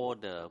 they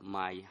ordered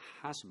my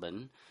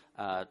husband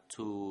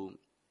to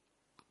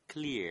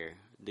clear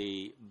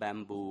the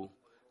bamboo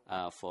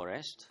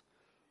forest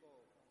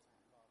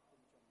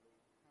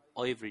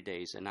every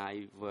day, and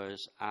I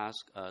was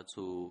asked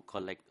to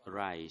collect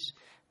rice.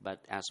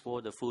 But as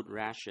for the food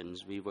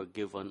rations, we were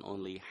given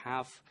only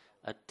half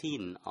a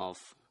tin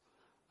of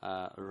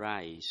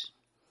rice,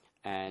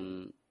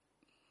 and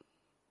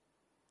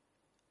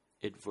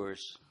it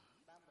was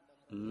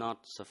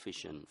not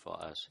sufficient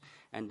for us.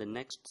 And the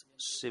next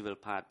civil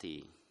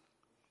party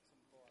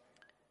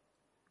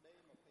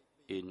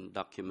in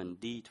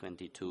document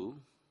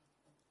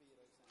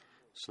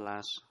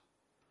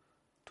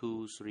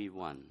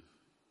D22/231.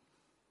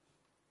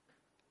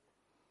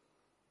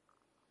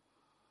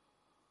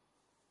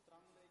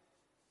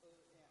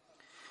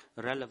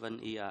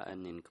 Relevant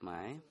ERN in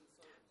Khmer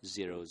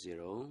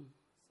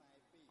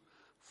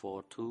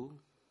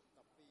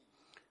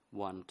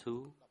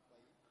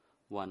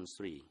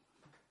 00421213.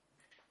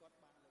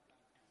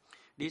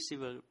 This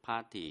civil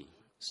party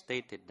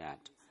stated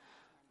that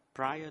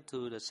prior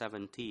to the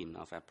 17th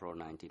of April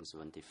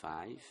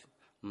 1975,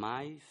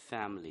 my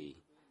family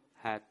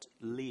had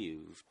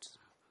lived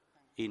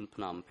in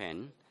Phnom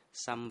Penh,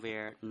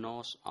 somewhere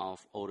north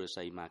of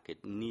Orasai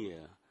Market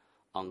near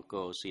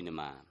Angkor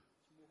Cinema.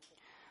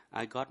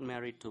 I got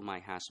married to my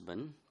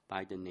husband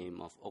by the name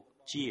of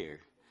Okjir.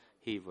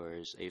 He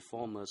was a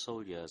former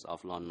soldier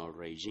of Lon Nol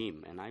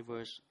regime, and I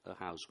was a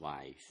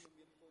housewife.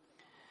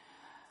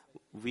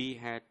 We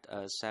had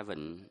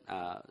 7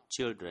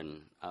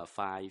 children.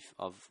 5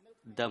 of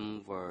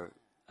them were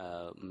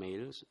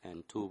males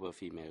and 2 were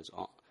females.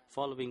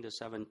 Following the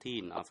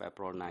 17th of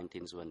April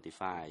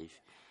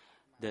 1975,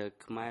 the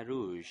Khmer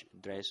Rouge,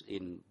 dressed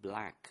in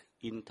black,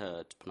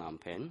 entered Phnom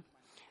Penh.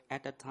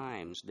 At the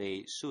time,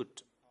 they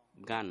shot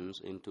guns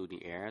into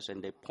the air,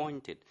 and they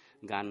pointed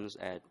guns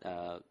at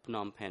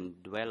Phnom Penh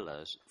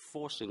dwellers,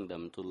 forcing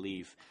them to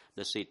leave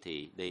the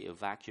city. They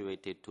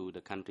evacuated to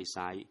the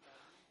countryside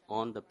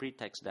on the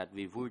pretext that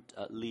we would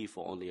leave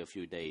for only a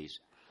few days.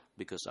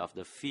 Because of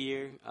the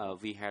fear,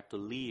 we had to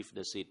leave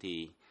the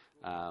city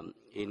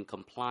in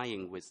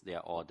complying with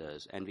their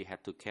orders, and we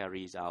had to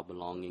carry our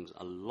belongings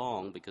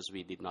along because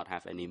we did not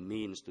have any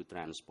means to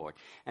transport.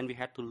 And we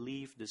had to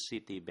leave the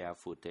city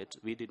barefooted.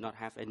 We did not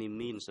have any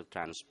means of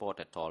transport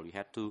at all. We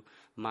had to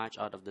march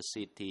out of the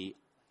city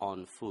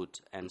on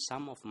foot, and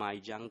some of my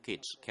young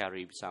kids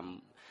carried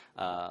some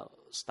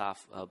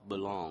stuff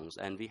belongs,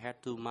 and we had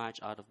to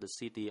march out of the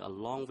city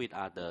along with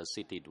other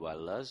city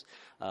dwellers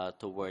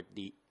toward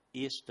the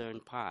eastern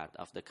part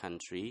of the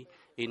country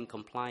in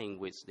complying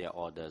with their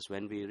orders.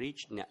 When we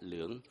reached Nhat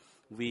Luang,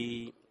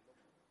 we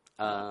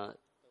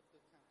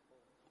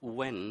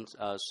went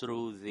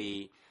through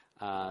the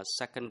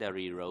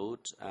secondary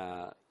road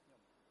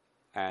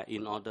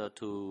in order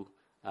to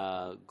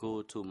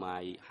go to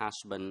my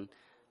husband's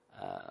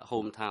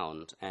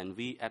hometown, and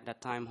we at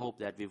that time hoped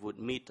that we would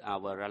meet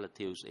our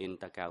relatives in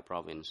Takao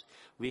province.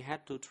 We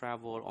had to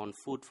travel on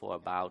foot for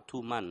about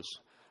 2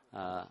 months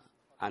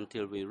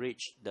until we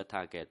reached the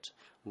target.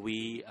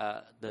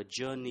 The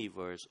journey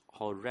was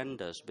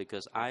horrendous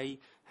because I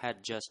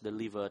had just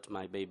delivered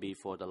my baby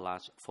for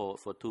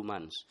 2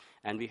 months,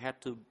 and we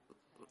had to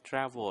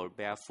travel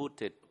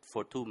barefooted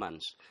for 2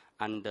 months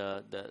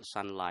under the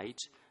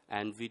sunlight,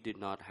 and we did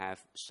not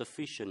have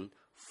sufficient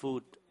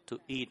food to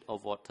eat or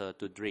water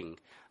to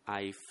drink.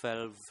 I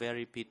felt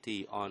very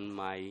pity on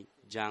my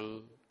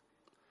young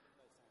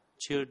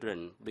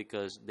children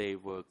because they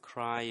were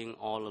crying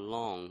all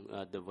along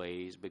the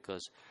ways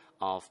because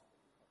of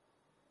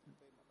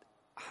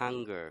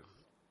hunger.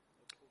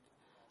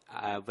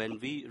 When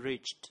we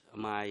reached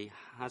my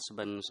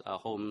husband's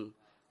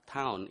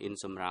hometown in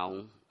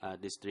Samrao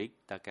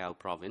district, Takao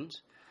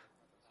province,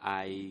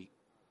 I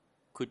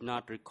could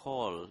not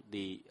recall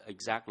the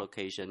exact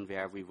location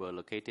where we were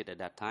located at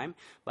that time,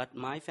 but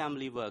my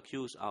family were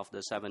accused of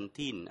the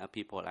 17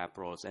 people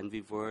approach, and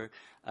we were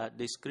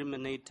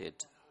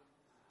discriminated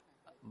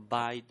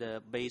by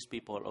the base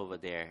people over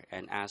there.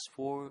 And as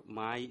for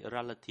my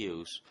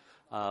relatives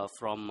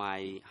from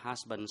my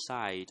husband's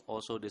side,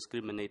 also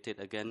discriminated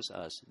against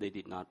us. They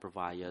did not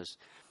provide us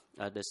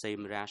the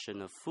same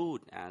ration of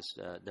food as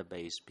the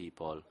base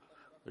people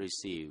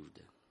received.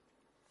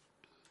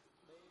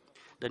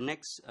 The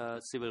next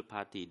civil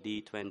party,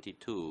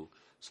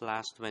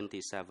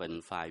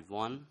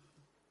 D22/2751,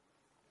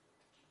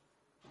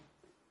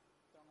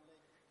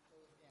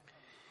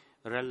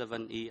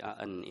 relevant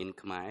ERN in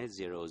Khmer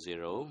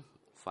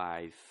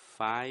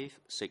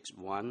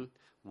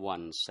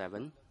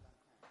 00556117,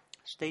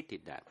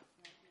 stated that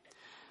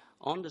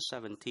on the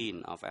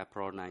 17th of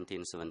April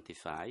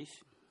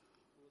 1975,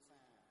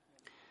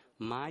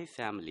 my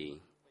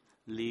family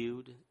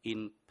lived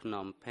in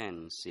Phnom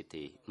Penh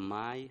city.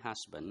 My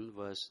husband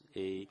was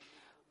a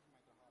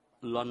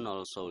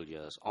Lonol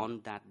soldiers.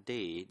 On that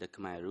day, the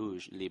Khmer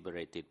Rouge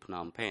liberated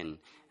Phnom Penh,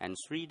 and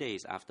 3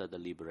 days after the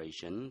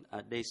liberation,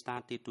 they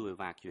started to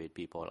evacuate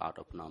people out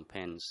of Phnom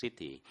Penh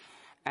city.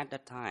 At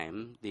that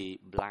time, the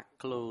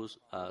black-clothes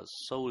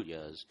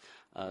soldiers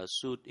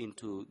shoot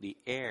into the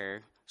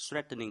air,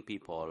 threatening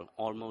people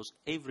almost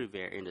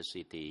everywhere in the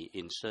city.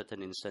 In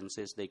certain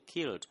instances, they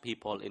killed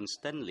people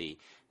instantly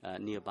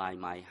nearby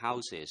my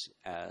houses,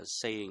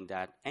 saying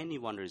that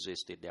anyone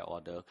resisted their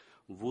order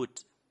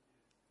would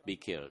be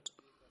killed.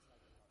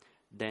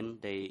 Then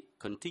they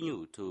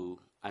continue to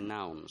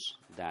announce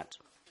that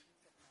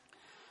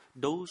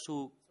those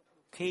who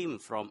came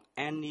from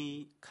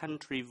any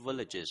country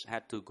villages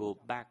had to go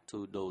back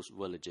to those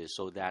villages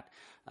so that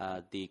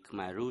the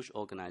Khmer Rouge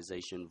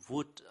organization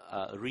would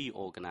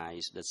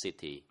reorganize the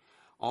city.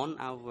 On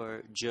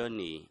our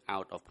journey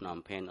out of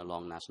Phnom Penh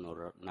along National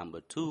Road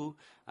number 2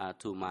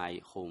 to my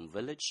home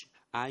village,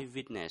 I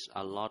witnessed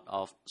a lot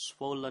of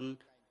swollen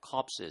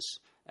corpses,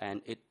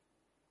 and it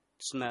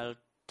smelled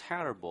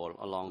terrible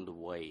along the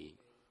way.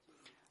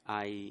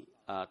 I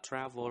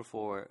traveled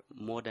for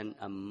more than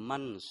a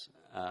month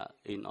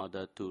in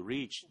order to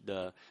reach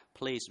the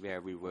place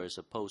where we were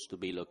supposed to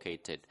be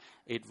located.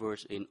 It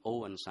was in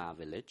Oansa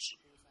village.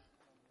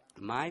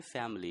 My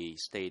family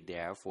stayed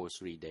there for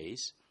 3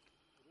 days.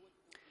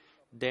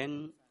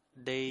 Then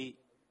they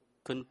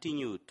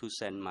continued to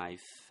send my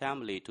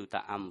family to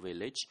Ta'am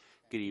village,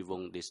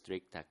 Kirivong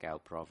district, Takao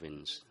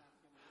province.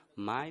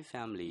 My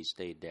family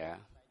stayed there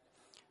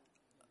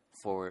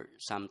for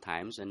some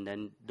times, and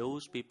then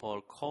those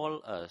people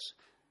call us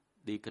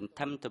the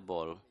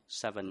contemptible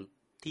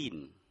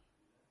 17,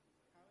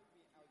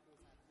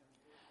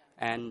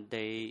 and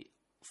they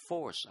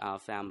force our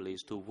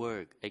families to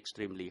work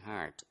extremely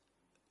hard.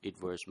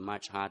 It was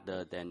much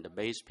harder than the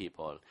base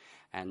people,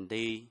 and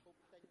they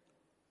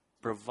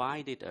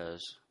provided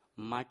us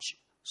much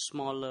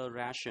smaller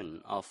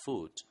ration of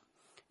food.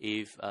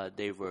 If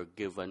they were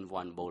given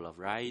 1 bowl of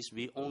rice,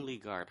 we only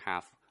got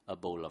half a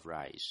bowl of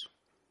rice.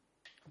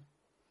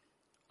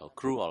 Or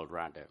cruel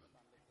rather.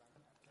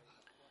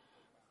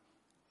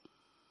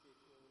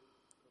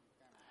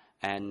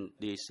 And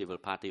the civil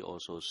party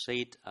also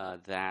said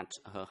that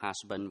her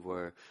husband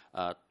were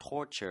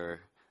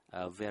tortured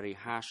very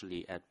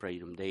harshly at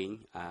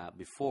Prayumdane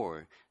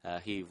before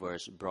he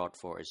was brought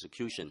for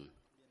execution.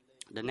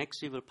 The next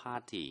civil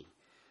party,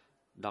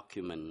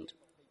 document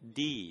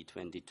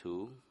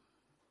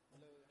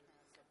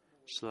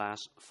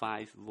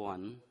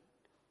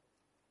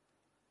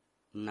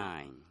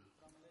D22/519,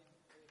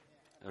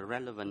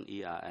 relevant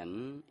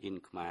ERN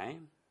in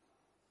Khmer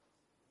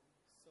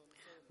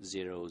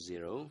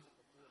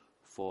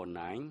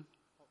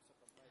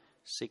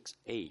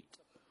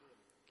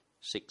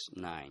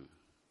 00496869,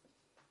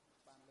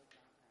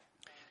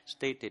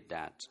 stated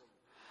that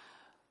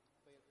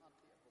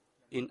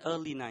in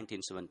early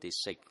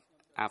 1976,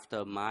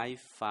 after my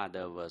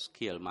father was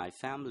killed, my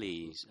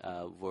families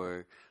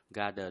were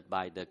gathered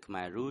by the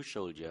Khmer Rouge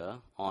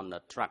soldier on a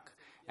truck,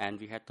 and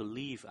we had to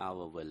leave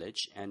our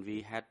village, and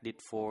we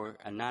headed for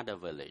another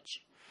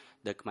village.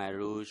 The Khmer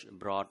Rouge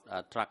brought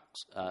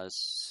trucks,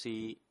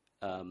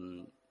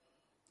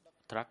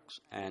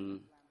 trucks,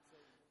 and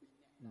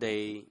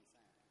they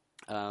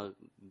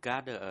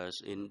gather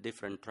us in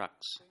different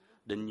trucks.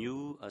 The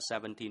new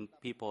 17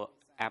 people,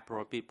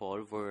 April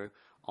people, were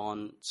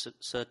on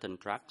certain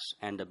trucks,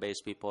 and the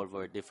base people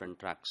were different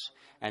trucks.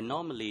 And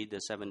normally the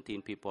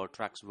 17 people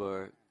trucks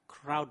were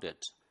crowded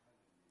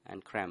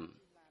and crammed.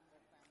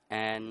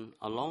 And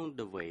along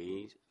the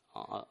way,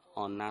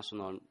 on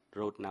National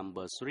Road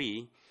number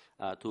 3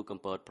 to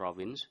Kampot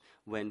province,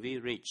 when we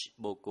reached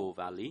Boko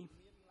Valley,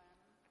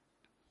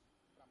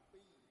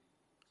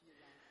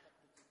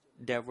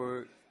 there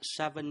were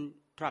 7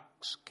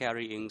 trucks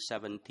carrying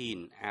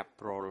 17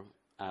 April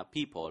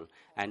people,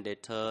 and they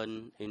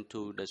turned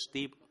into the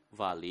steep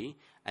valley,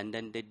 and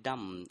then they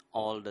dumped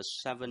all the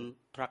 7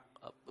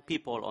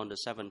 people on the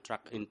 7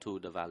 truck into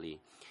the valley.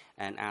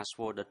 And as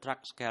for the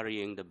trucks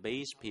carrying the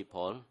base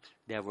people,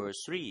 there were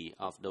 3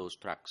 of those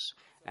trucks,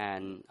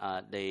 and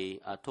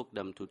they took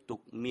them to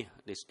Tuk Mih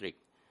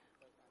district.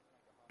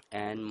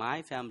 And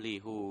my family,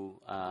 who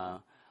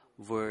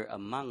were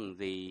among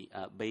the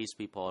base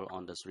people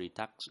on the 3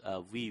 trucks,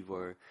 we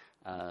were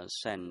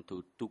sent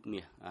to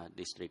Tukmia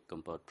district,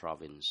 Kampot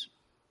province.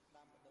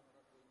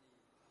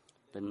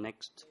 The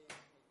next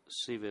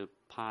civil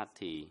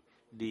party,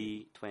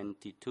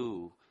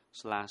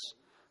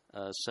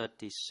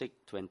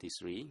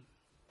 D22/3623.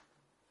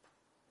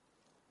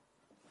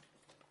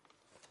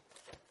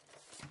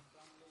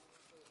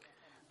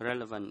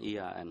 Relevant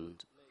year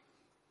and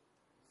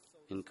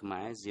in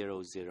Khmer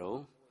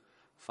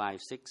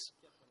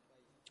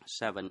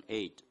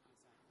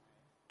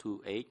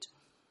 00567828.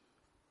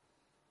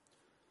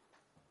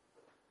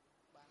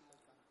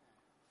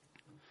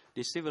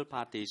 The civil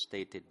party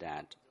stated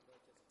that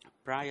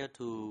prior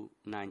to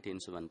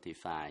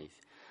 1975,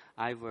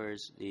 I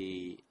was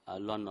the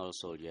Lon Nol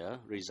soldier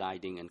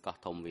residing in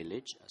Kothom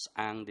village,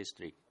 Sang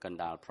district,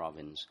 Kandal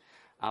province.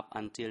 Up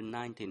until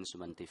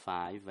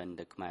 1975, when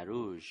the Khmer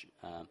Rouge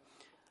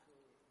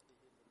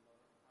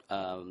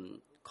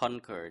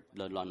conquered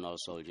the Lon Nol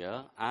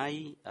soldier,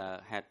 I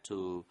had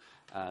to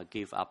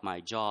give up my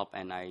job,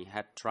 and I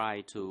had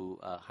tried to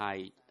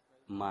hide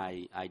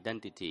my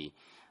identity.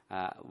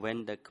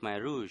 When the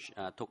Khmer Rouge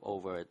took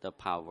over the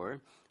power,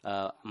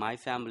 my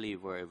family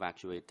were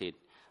evacuated,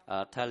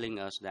 telling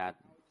us that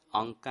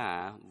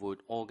Angka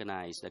would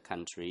organize the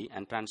country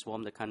and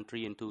transform the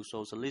country into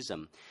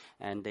socialism.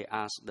 And they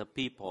asked the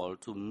people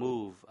to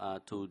move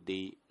to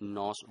the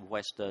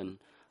northwestern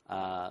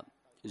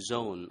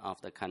zone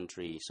of the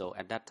country. So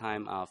at that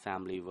time, our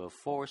family were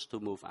forced to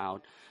move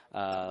out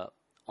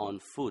on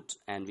foot,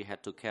 and we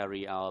had to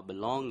carry our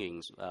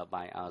belongings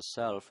by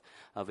ourselves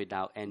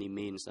without any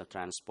means of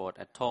transport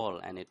at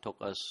all. And it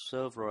took us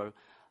several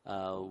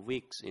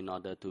weeks in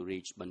order to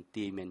reach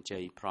Banti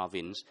Menchay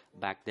province.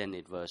 Back then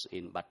it was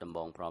in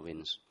Battambang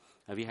province.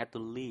 We had to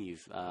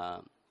leave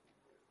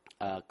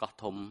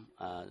Kothom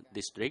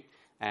district,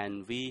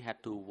 and we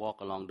had to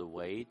walk along the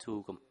way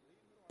to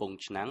Kampong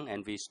Chnang,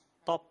 and we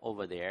stopped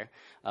over there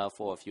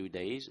for a few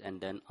days, and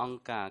then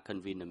Angka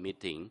convened a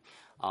meeting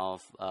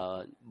of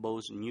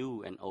both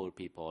new and old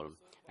people.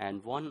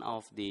 And one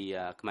of the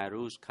Khmer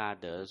Rouge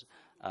cadres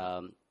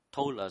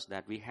told us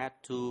that we had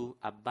to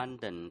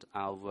abandon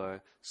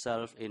our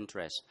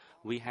self-interest.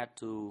 We had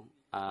to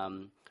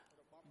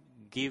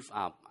give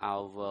up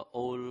our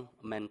old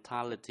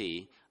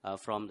mentality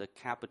from the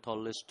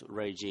capitalist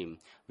regime.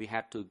 We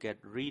had to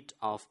get rid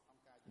of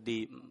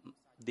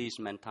this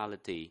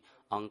mentality.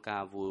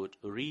 Angka would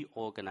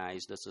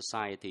reorganize the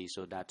society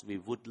so that we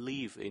would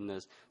live in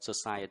a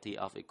society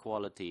of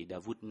equality. There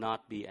would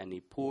not be any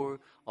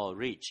poor or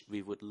rich.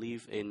 We would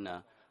live in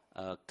a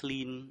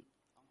clean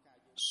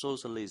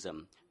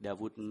socialism. There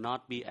would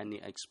not be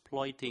any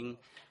exploiting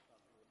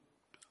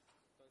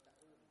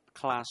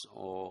class,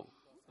 or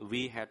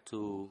we had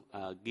to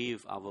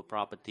give our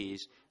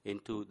properties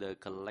into the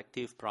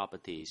collective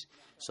properties.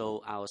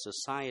 So our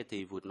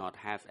society would not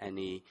have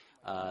any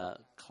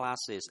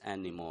classes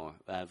anymore.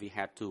 We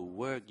had to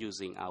work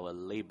using our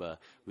labor.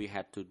 We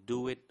had to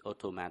do it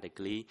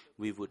automatically.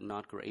 We would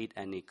not create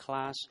any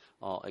class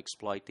or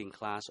exploiting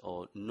class,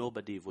 or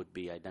nobody would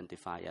be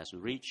identified as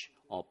rich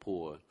or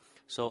poor.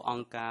 So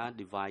Angka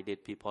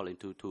divided people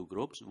into two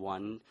groups,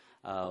 one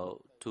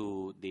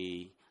to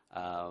the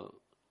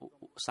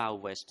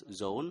southwest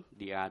zone,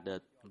 the other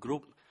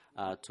group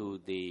to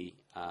the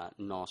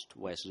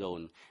northwest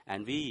zone.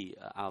 And we,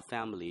 our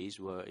families,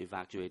 were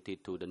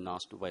evacuated to the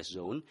northwest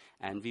zone,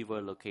 and we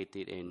were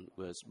located in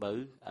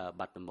Beu,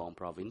 Battambang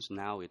province.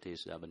 Now it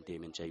is Banteay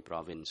Menchay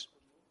province.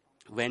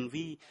 When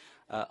we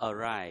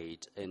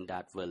arrived in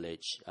that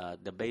village,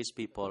 the base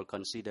people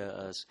consider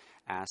us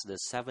as the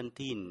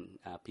 17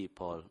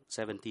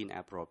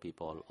 April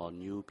people, or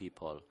new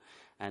people.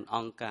 And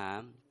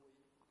Angka,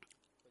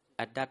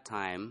 at that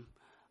time,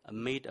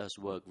 made us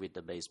work with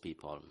the base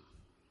people.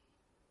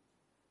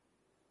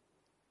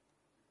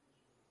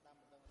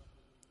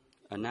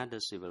 Another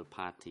civil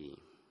party,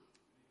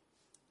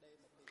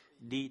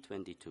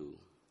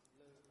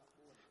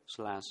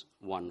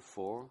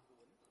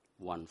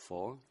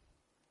 D22/1414,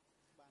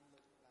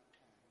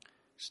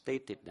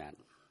 stated that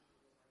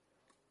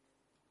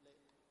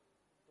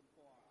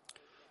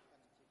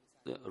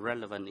the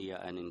relevant year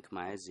and in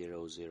Khmer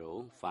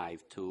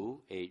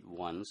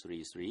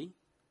 00528133.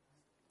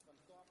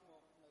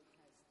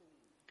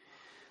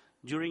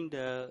 During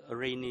the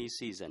rainy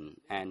season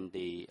and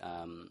the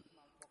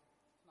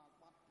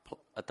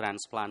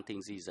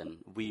transplanting season,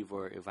 we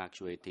were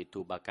evacuated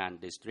to Bakan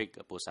district,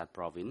 Pusat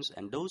province,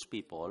 and those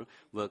people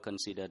were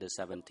considered the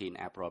 17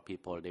 April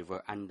people. They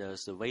were under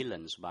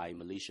surveillance by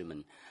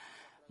militiamen.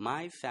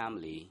 My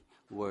family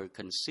were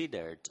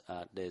considered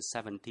the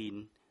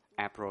 17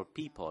 April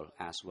people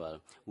as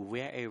well.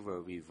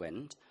 Wherever we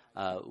went,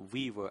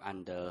 we were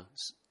under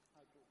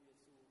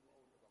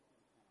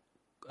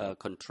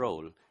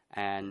control.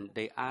 And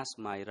they asked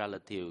my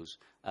relatives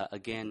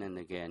again and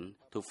again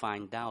to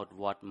find out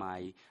what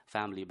my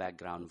family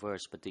background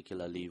was,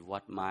 particularly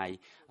what my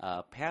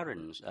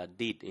parents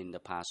did in the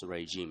past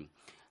regime.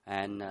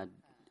 And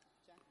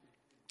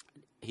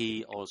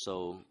he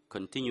also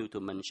continued to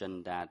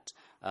mention that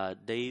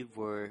they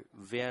were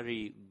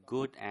very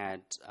good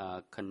at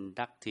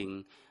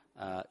conducting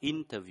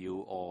interview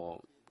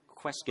or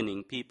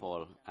questioning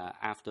people.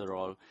 After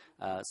all,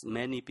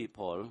 many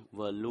people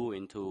were lured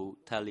into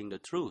telling the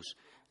truth,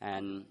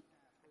 and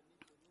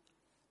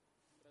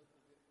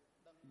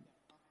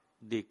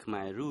the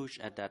Khmer Rouge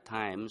at that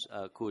time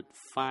could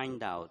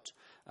find out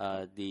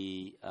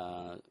the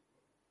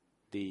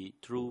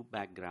true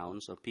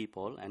backgrounds of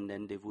people, and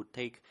then they would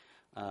take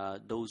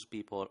those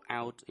people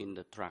out in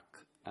the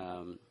truck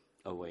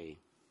away.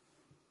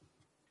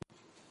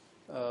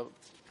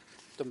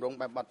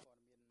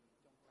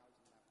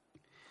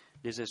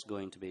 This is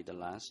going to be the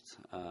last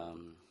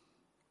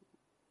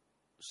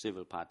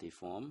civil party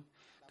form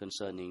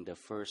concerning the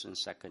first and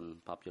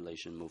second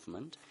population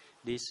movement.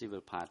 This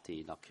civil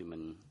party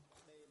document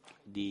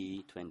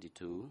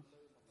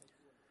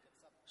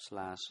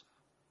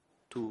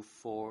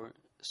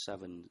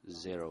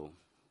D22/2470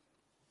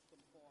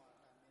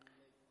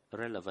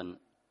 relevant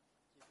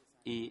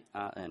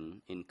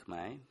ERN in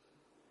Khmer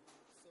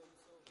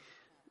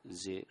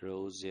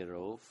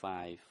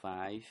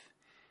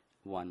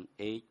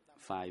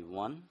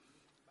 00551851.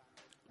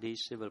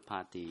 This civil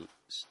party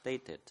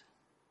stated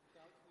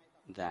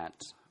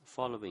that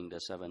following the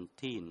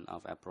 17th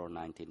of April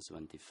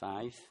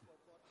 1975,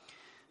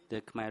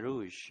 the Khmer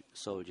Rouge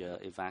soldier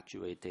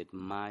evacuated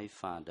my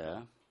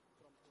father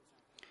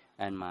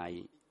and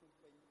my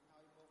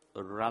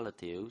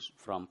relatives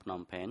from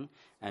Phnom Penh,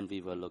 and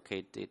we were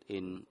located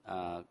in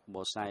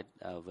Bosait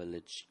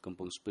village,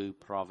 Kampong Speu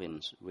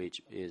province,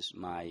 which is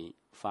my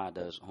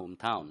father's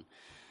hometown.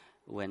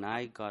 When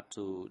I got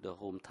to the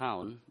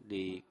hometown,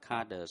 the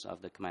cadres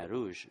of the Khmer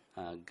Rouge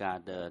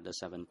gathered the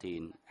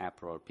 17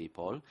 April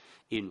people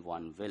in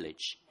one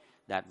village.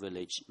 That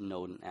village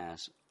known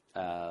as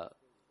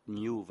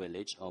New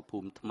Village or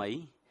Phum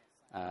Thmei,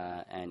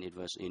 and it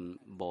was in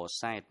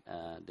Bosait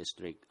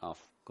district of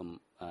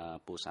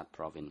Posat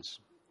province.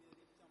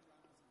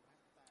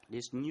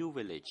 This new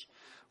village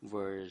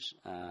was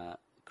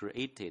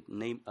created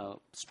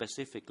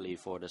specifically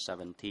for the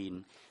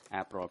 17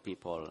 April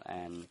people,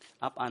 and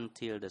up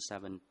until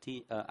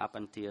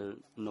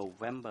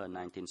November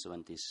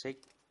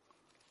 1976,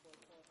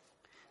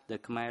 the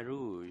Khmer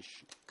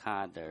Rouge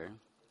cadre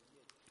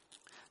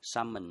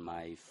summoned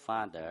my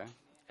father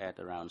at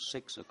around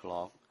 6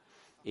 o'clock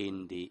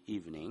in the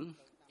evening,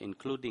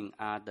 including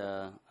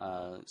other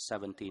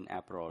 17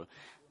 April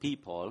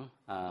people.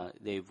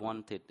 They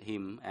wanted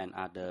him and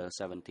other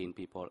 17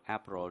 people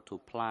April to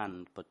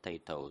plant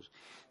potatoes.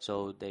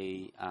 So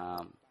they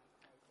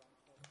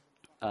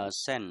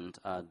sent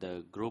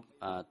the group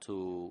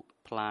to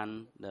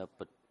plant the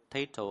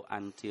potato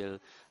until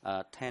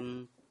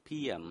 10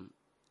 p.m.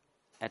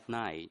 at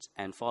night.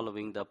 And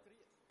following the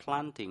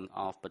planting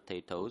of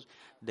potatoes,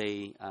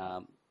 they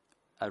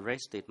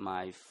arrested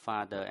my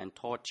father and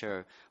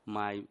tortured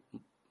my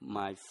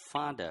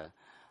father.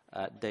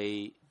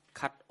 They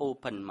cut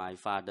open my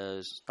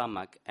father's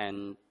stomach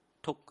and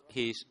took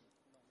his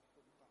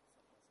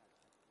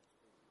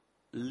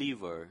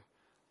liver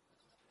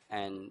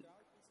and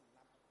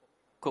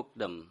cooked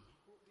them.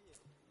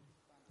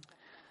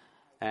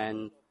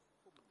 And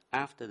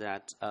after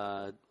that,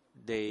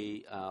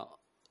 they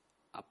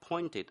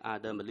appointed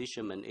other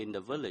militiamen in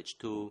the village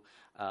to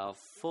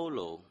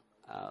follow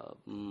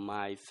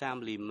my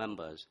family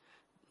members.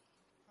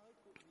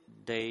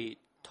 They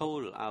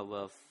told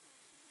our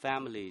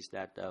families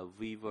that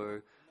we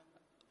were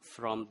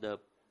from the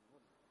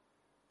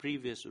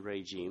previous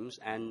regimes,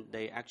 and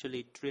they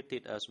actually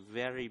treated us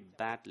very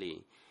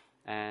badly.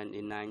 And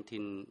in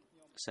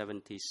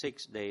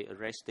 1976, they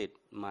arrested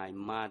my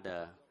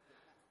mother,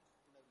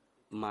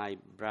 my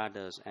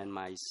brothers, and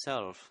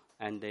myself,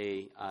 and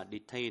they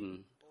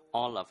detained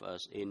all of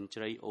us in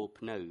Chray O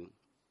Pneu,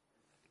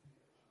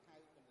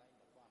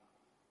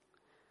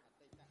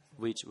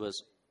 which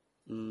was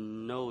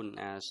known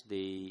as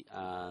the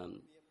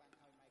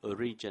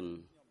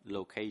region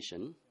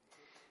location.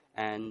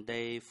 And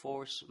they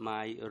forced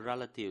my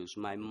relatives,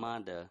 my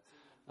mother,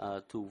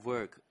 to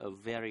work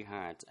very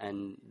hard,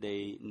 and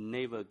they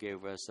never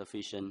gave us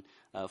sufficient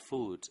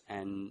food.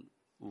 And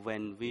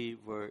when we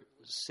were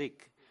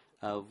sick,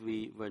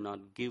 we were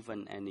not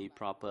given any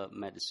proper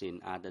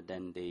medicine other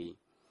than the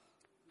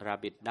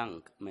rabbit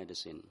dung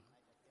medicine.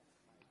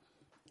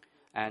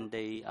 And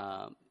they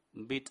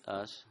beat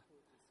us,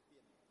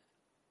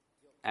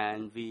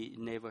 and we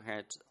never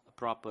had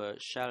proper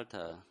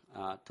shelter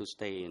to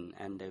stay in,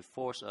 and they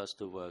forced us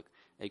to work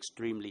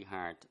extremely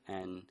hard.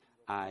 And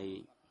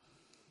I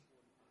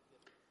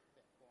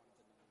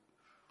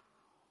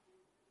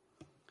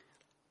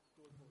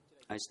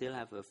still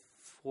have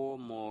 4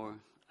 more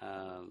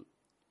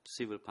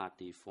civil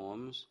party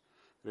forms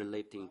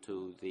relating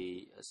to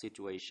the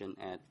situation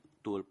at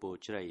Tulpo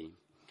Chray.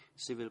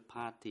 Civil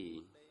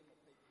Party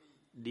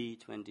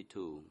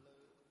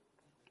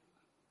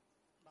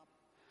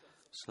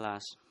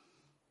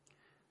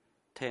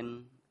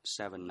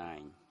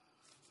D22/1079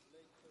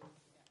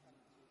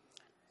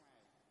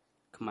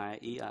 Khmer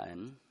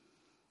ERN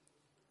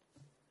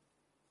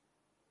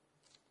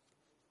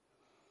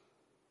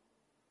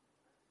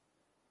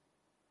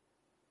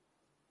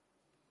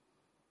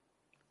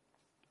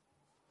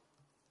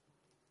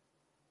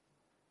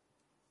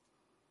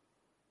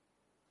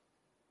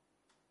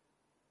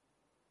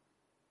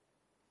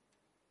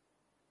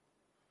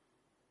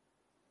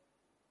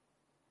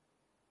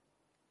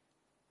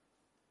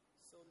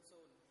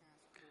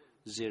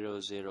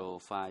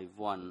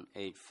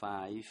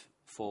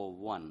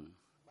 00518541.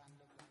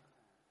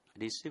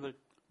 The civil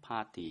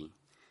party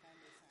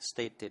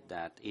stated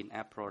that in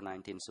April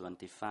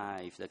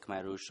 1975, the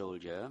Khmer Rouge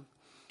soldier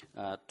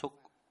took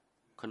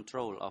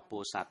control of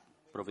Posat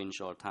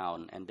provincial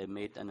town, and they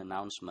made an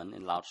announcement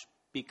in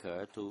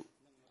loudspeaker to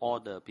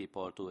order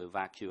people to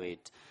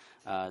evacuate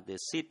the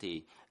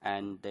city,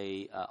 and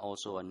they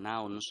also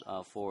announced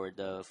for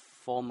the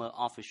former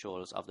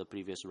officials of the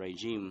previous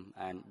regime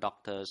and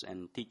doctors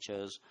and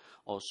teachers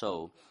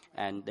also,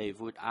 and they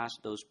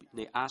asked those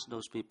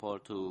people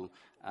to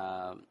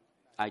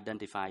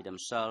identify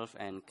themselves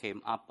and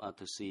came up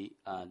to see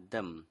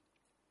them.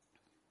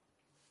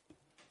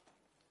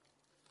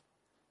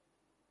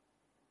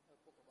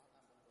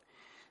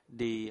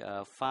 The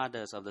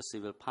fathers of the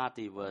civil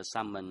party were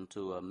summoned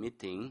to a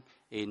meeting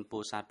in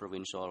Posat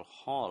Provincial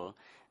Hall,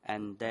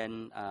 and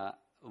then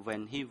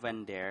when he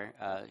went there,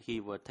 he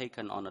was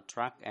taken on a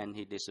truck and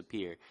he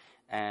disappeared.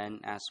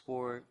 And as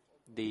for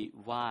the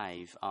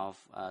wife of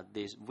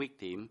this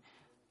victim,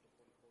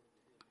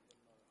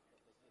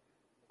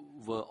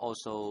 were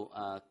also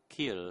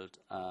killed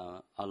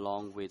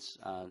along with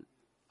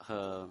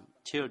her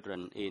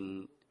children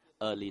in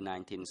early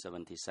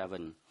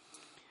 1977.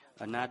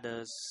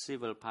 Another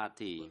civil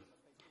party,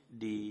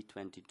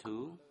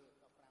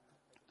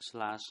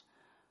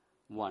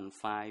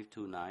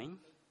 D22/1529,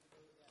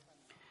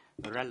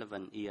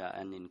 relevant year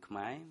and in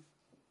Khmer,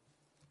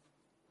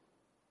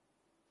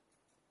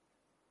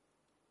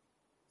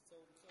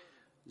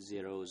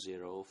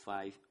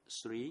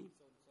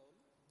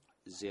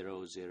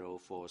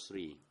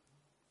 0053/0043.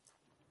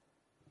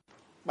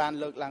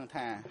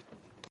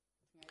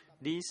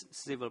 This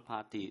civil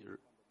party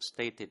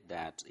stated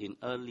that in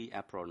early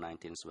April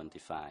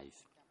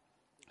 1975,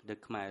 the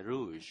Khmer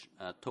Rouge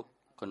took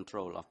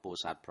control of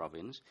Posat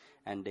province,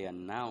 and they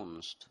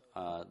announced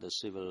for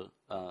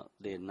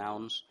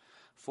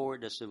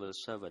the civil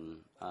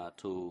servant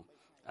to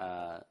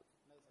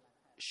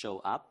show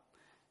up,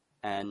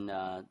 and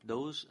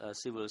those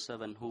civil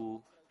servants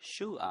who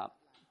showed up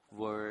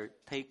were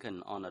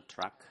taken on a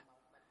truck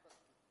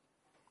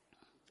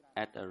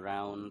at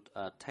around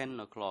 10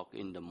 o'clock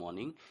in the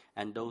morning,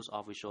 and those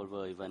officials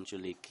were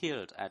eventually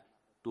killed at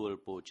Tuol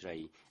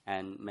Pochrey,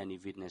 and many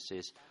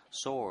witnesses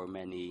saw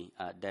many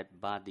dead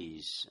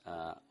bodies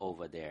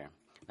over there.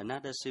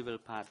 Another civil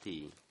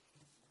party,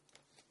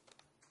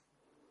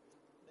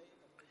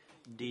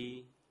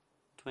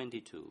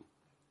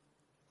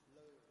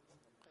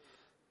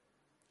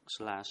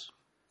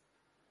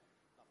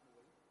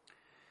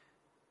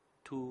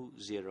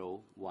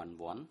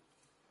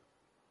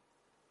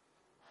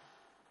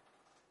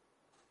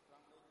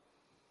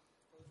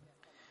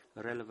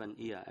 relevant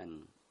year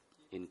and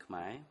in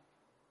Khmer,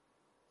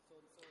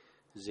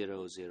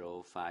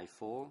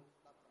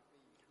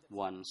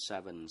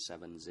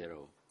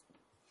 0054/1770.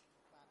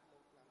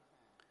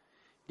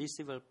 This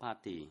civil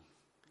party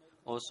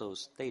also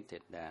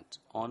stated that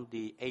on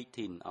the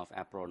 18th of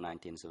April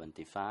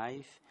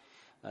 1975,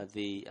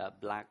 the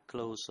black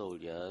clothes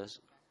soldiers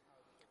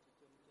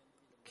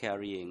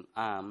carrying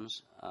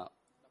arms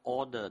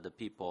ordered the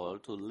people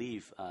to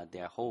leave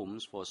their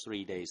homes for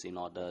 3 days in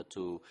order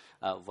to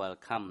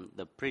welcome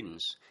the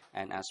prince.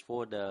 And as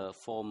for the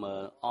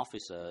former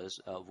officers,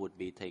 would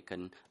be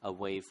taken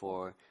away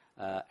for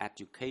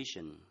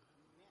education.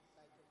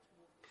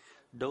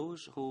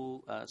 Those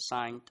who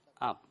signed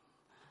up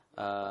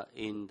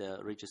in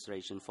the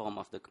registration form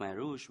of the Khmer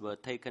Rouge were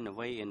taken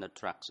away in the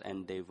trucks,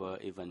 and they were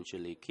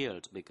eventually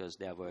killed because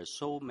there were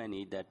so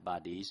many dead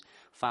bodies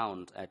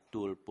found at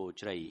Tuol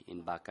Pochrey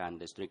in Bakan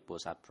district,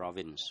 Posat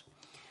province.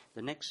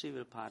 The next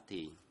civil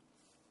party,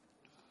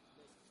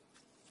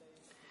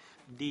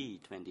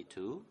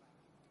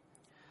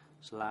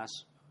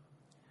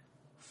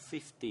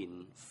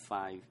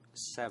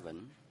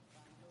 D22/1557,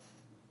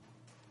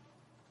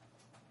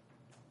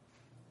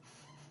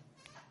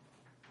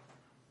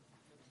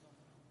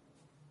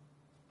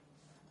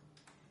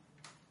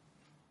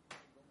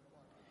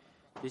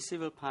 the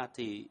civil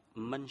party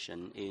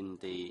mentioned in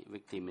the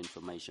victim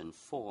information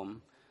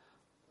form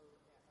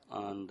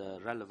on the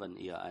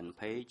relevant year and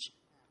page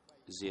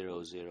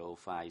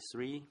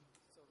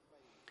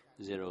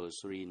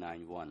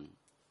 0053/0391.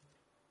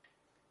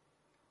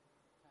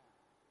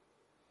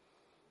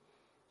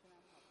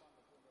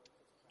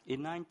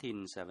 In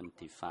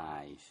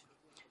 1975,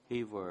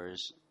 he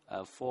was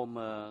a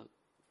former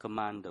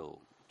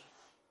commando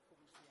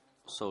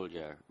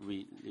soldier.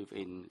 We live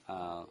in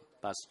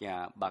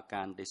Pasya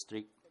Bakan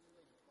district,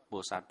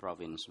 Posat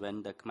province.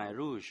 When the Khmer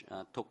Rouge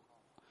took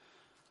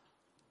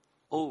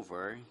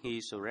over,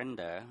 he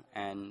surrendered,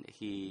 and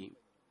he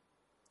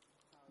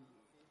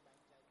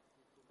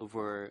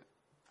were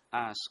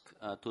asked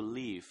to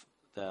leave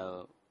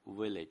the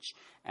village.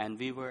 And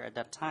we were at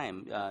that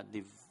time,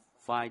 the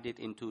divided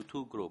into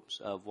two groups.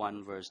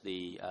 One was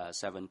the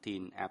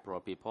 17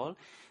 APRO people,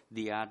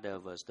 the other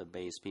was the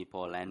base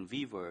people, and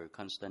we were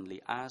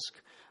constantly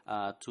asked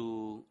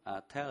to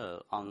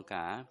tell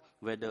Angka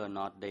whether or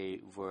not they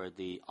were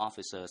the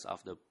officers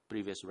of the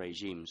previous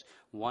regimes.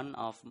 One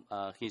of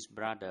his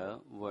brother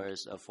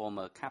was a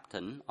former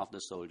captain of the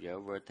soldier,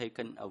 were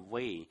taken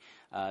away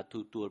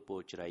to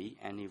Tulpo Chrai,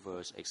 and he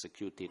was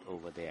executed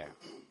over there.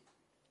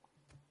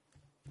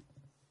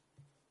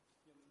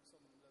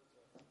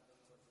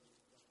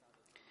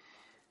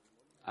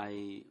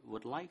 I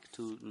would like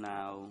to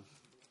now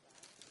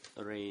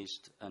raise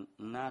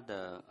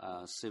another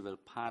civil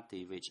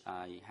party which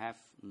I have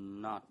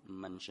not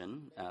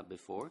mentioned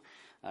before,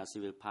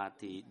 civil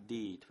party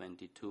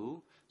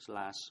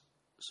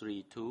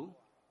D22/32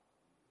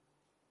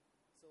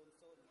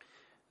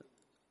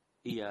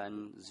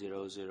 EN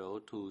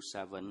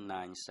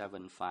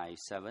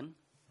 00279757.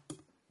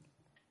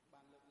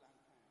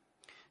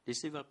 The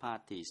civil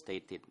party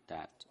stated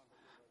that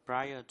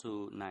prior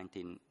to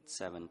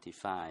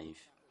 1975,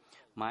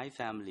 my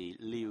family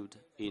lived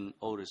in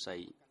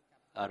Orasai,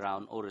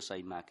 around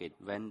Orasai market.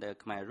 When the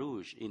Khmer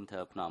Rouge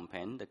entered Phnom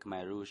Penh, the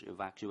Khmer Rouge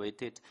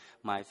evacuated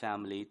my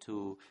family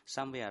to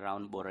somewhere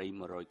around Borai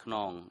Moroi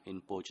Knong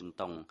in Po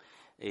Chentong.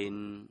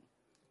 In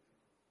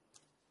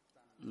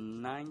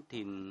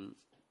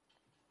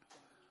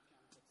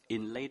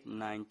late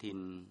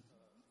 19,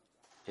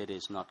 it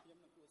is not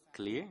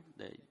clear.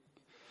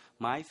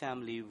 My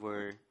family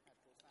were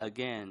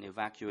again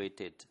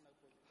evacuated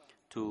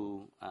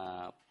to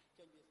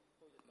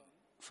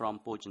from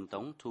Po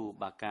Chentong to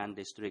Bakan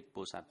district,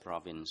 Posat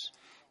province.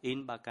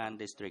 In Bakan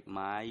district,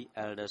 my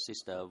elder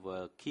sister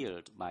were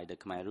killed by the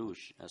Khmer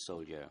Rouge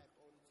soldier.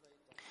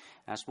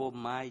 As for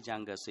my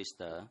younger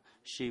sister,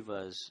 she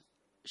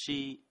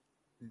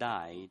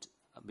died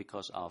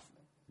because of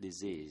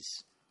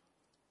disease.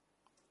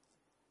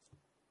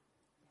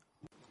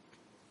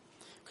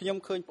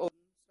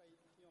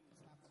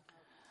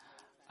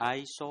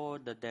 I saw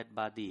the dead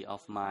body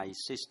of my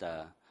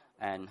sister,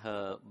 and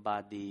her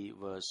body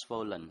was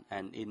swollen.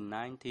 And in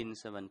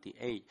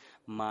 1978,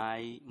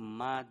 my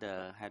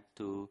mother had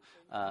to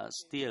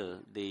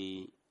steal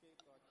the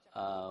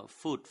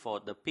food for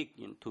the pig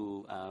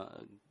to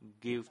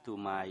give to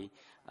my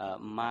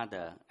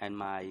mother, and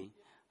my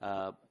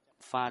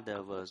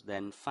father was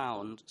then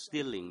found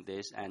stealing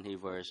this, and he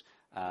was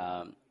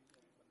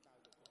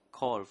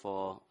called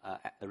for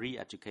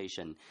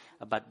re-education.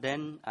 But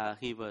then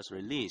he was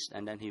released,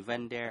 and then he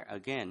went there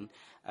again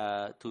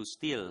to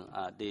steal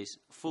this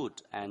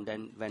food. And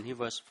then when he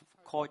was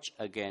caught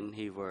again,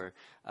 he were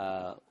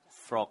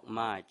frog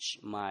march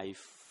my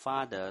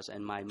fathers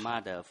and my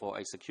mother for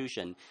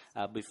execution.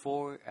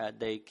 Before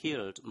they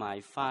killed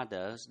my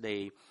fathers,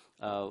 they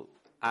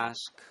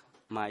asked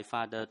my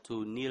father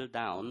to kneel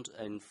down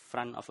in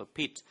front of a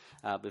pit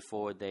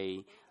before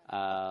they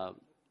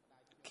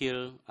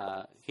kill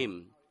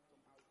him.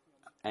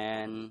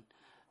 And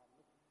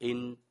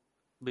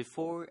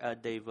before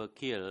they were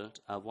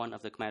killed, one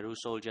of the Khmer Rouge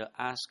soldiers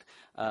asked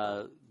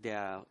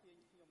their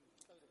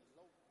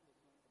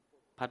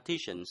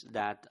partitions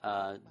that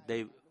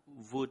he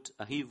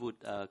would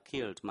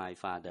kill my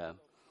father.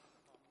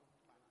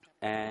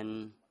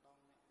 And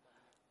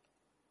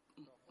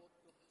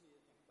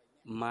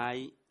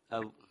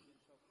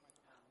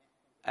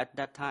at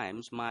that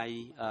time,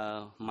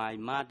 my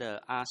mother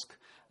asked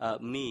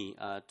me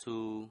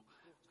to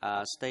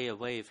stay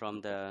away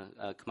from the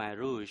Khmer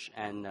Rouge,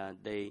 and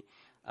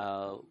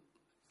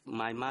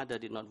my mother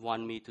did not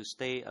want me to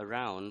stay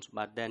around,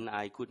 but then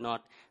I could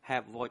not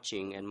have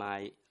watching, and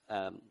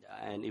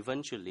and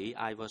eventually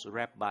I was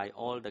raped by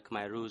all the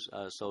Khmer Rouge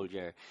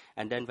soldiers.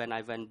 And then when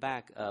I went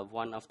back,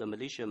 one of the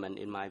militiamen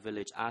in my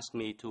village asked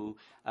me to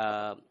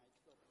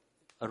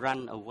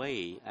run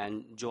away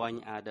and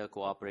join other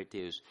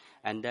cooperatives.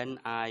 And then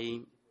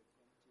I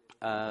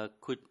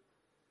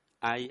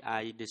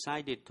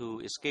decided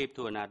to escape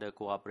to another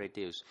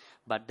cooperatives,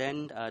 but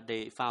then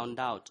they found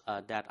out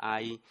that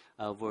I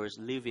was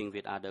living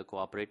with other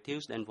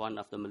cooperatives, and one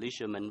of the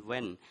militiamen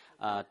went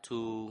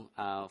to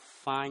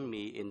find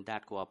me in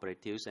that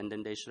cooperatives, and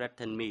then they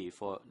threatened me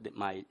for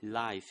my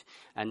life,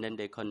 and then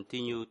they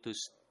continued to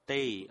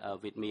stay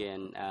with me,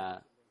 and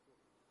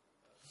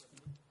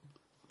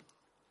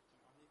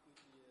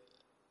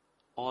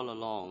all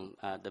along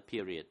the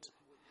period.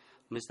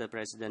 Mr.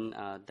 President,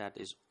 that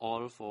is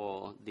all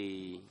for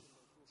the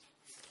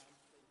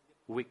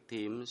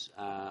victims,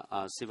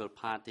 civil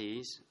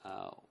parties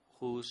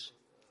whose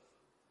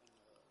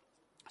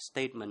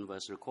statement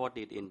was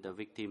recorded in the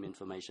victim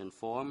information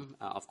form.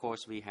 Of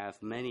course, we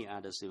have many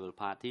other civil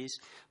parties,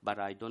 but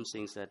I don't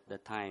think that the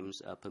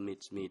times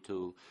permits me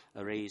to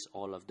raise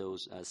all of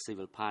those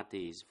civil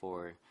parties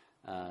for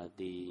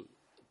the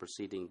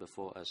proceeding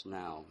before us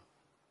now.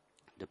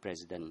 The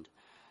President.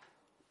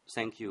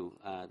 Thank you.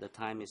 The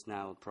time is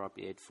now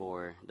appropriate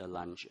for the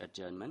lunch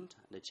adjournment.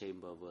 The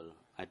Chamber will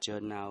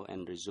adjourn now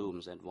and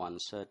resumes at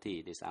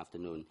 1:30 this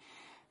afternoon.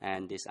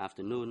 And this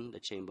afternoon, the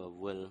Chamber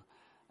will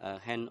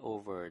hand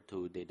over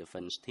to the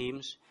defense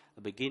teams,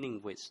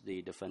 beginning with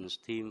the defense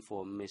team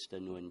for Mr.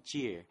 Nguyen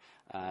Chie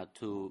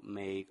to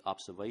make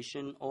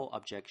observation or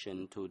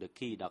objection to the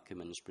key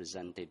documents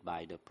presented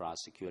by the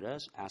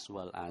prosecutors, as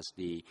well as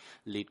the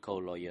lead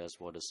co-lawyers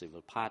for the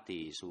civil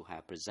parties who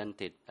have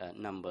presented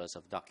numbers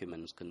of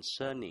documents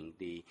concerning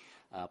the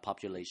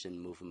population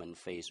movement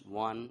phase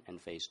 1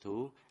 and phase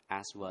 2,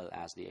 as well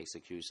as the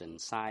execution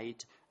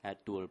site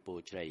at Tuol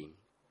Po Chray.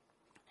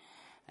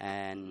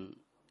 And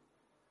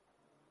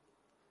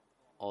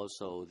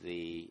also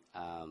the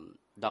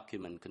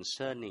document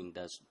concerning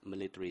the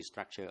military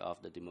structure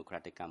of the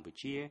Democratic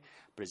Cambodia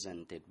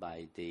presented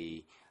by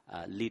the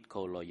lead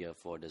co-lawyer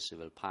for the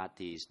civil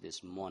parties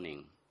this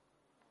morning.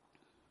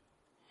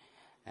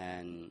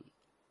 And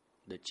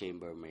the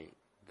chamber may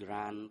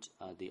grant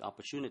the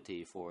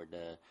opportunity for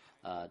the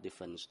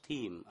defense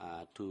team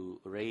to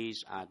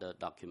raise other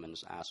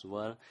documents as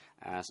well,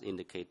 as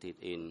indicated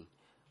in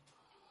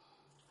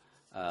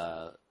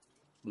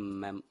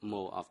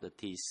memo of the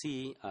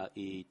TC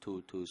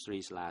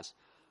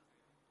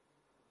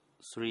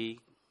E223/3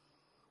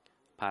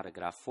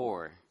 paragraph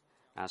 4,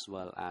 as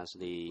well as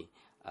the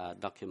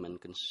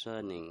document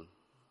concerning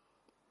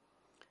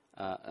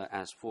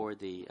as for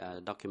the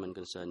document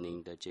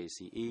concerning the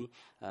JCE,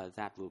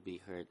 that will be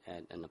heard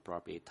at an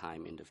appropriate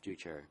time in the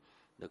future.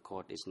 The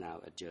court is now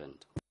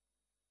adjourned.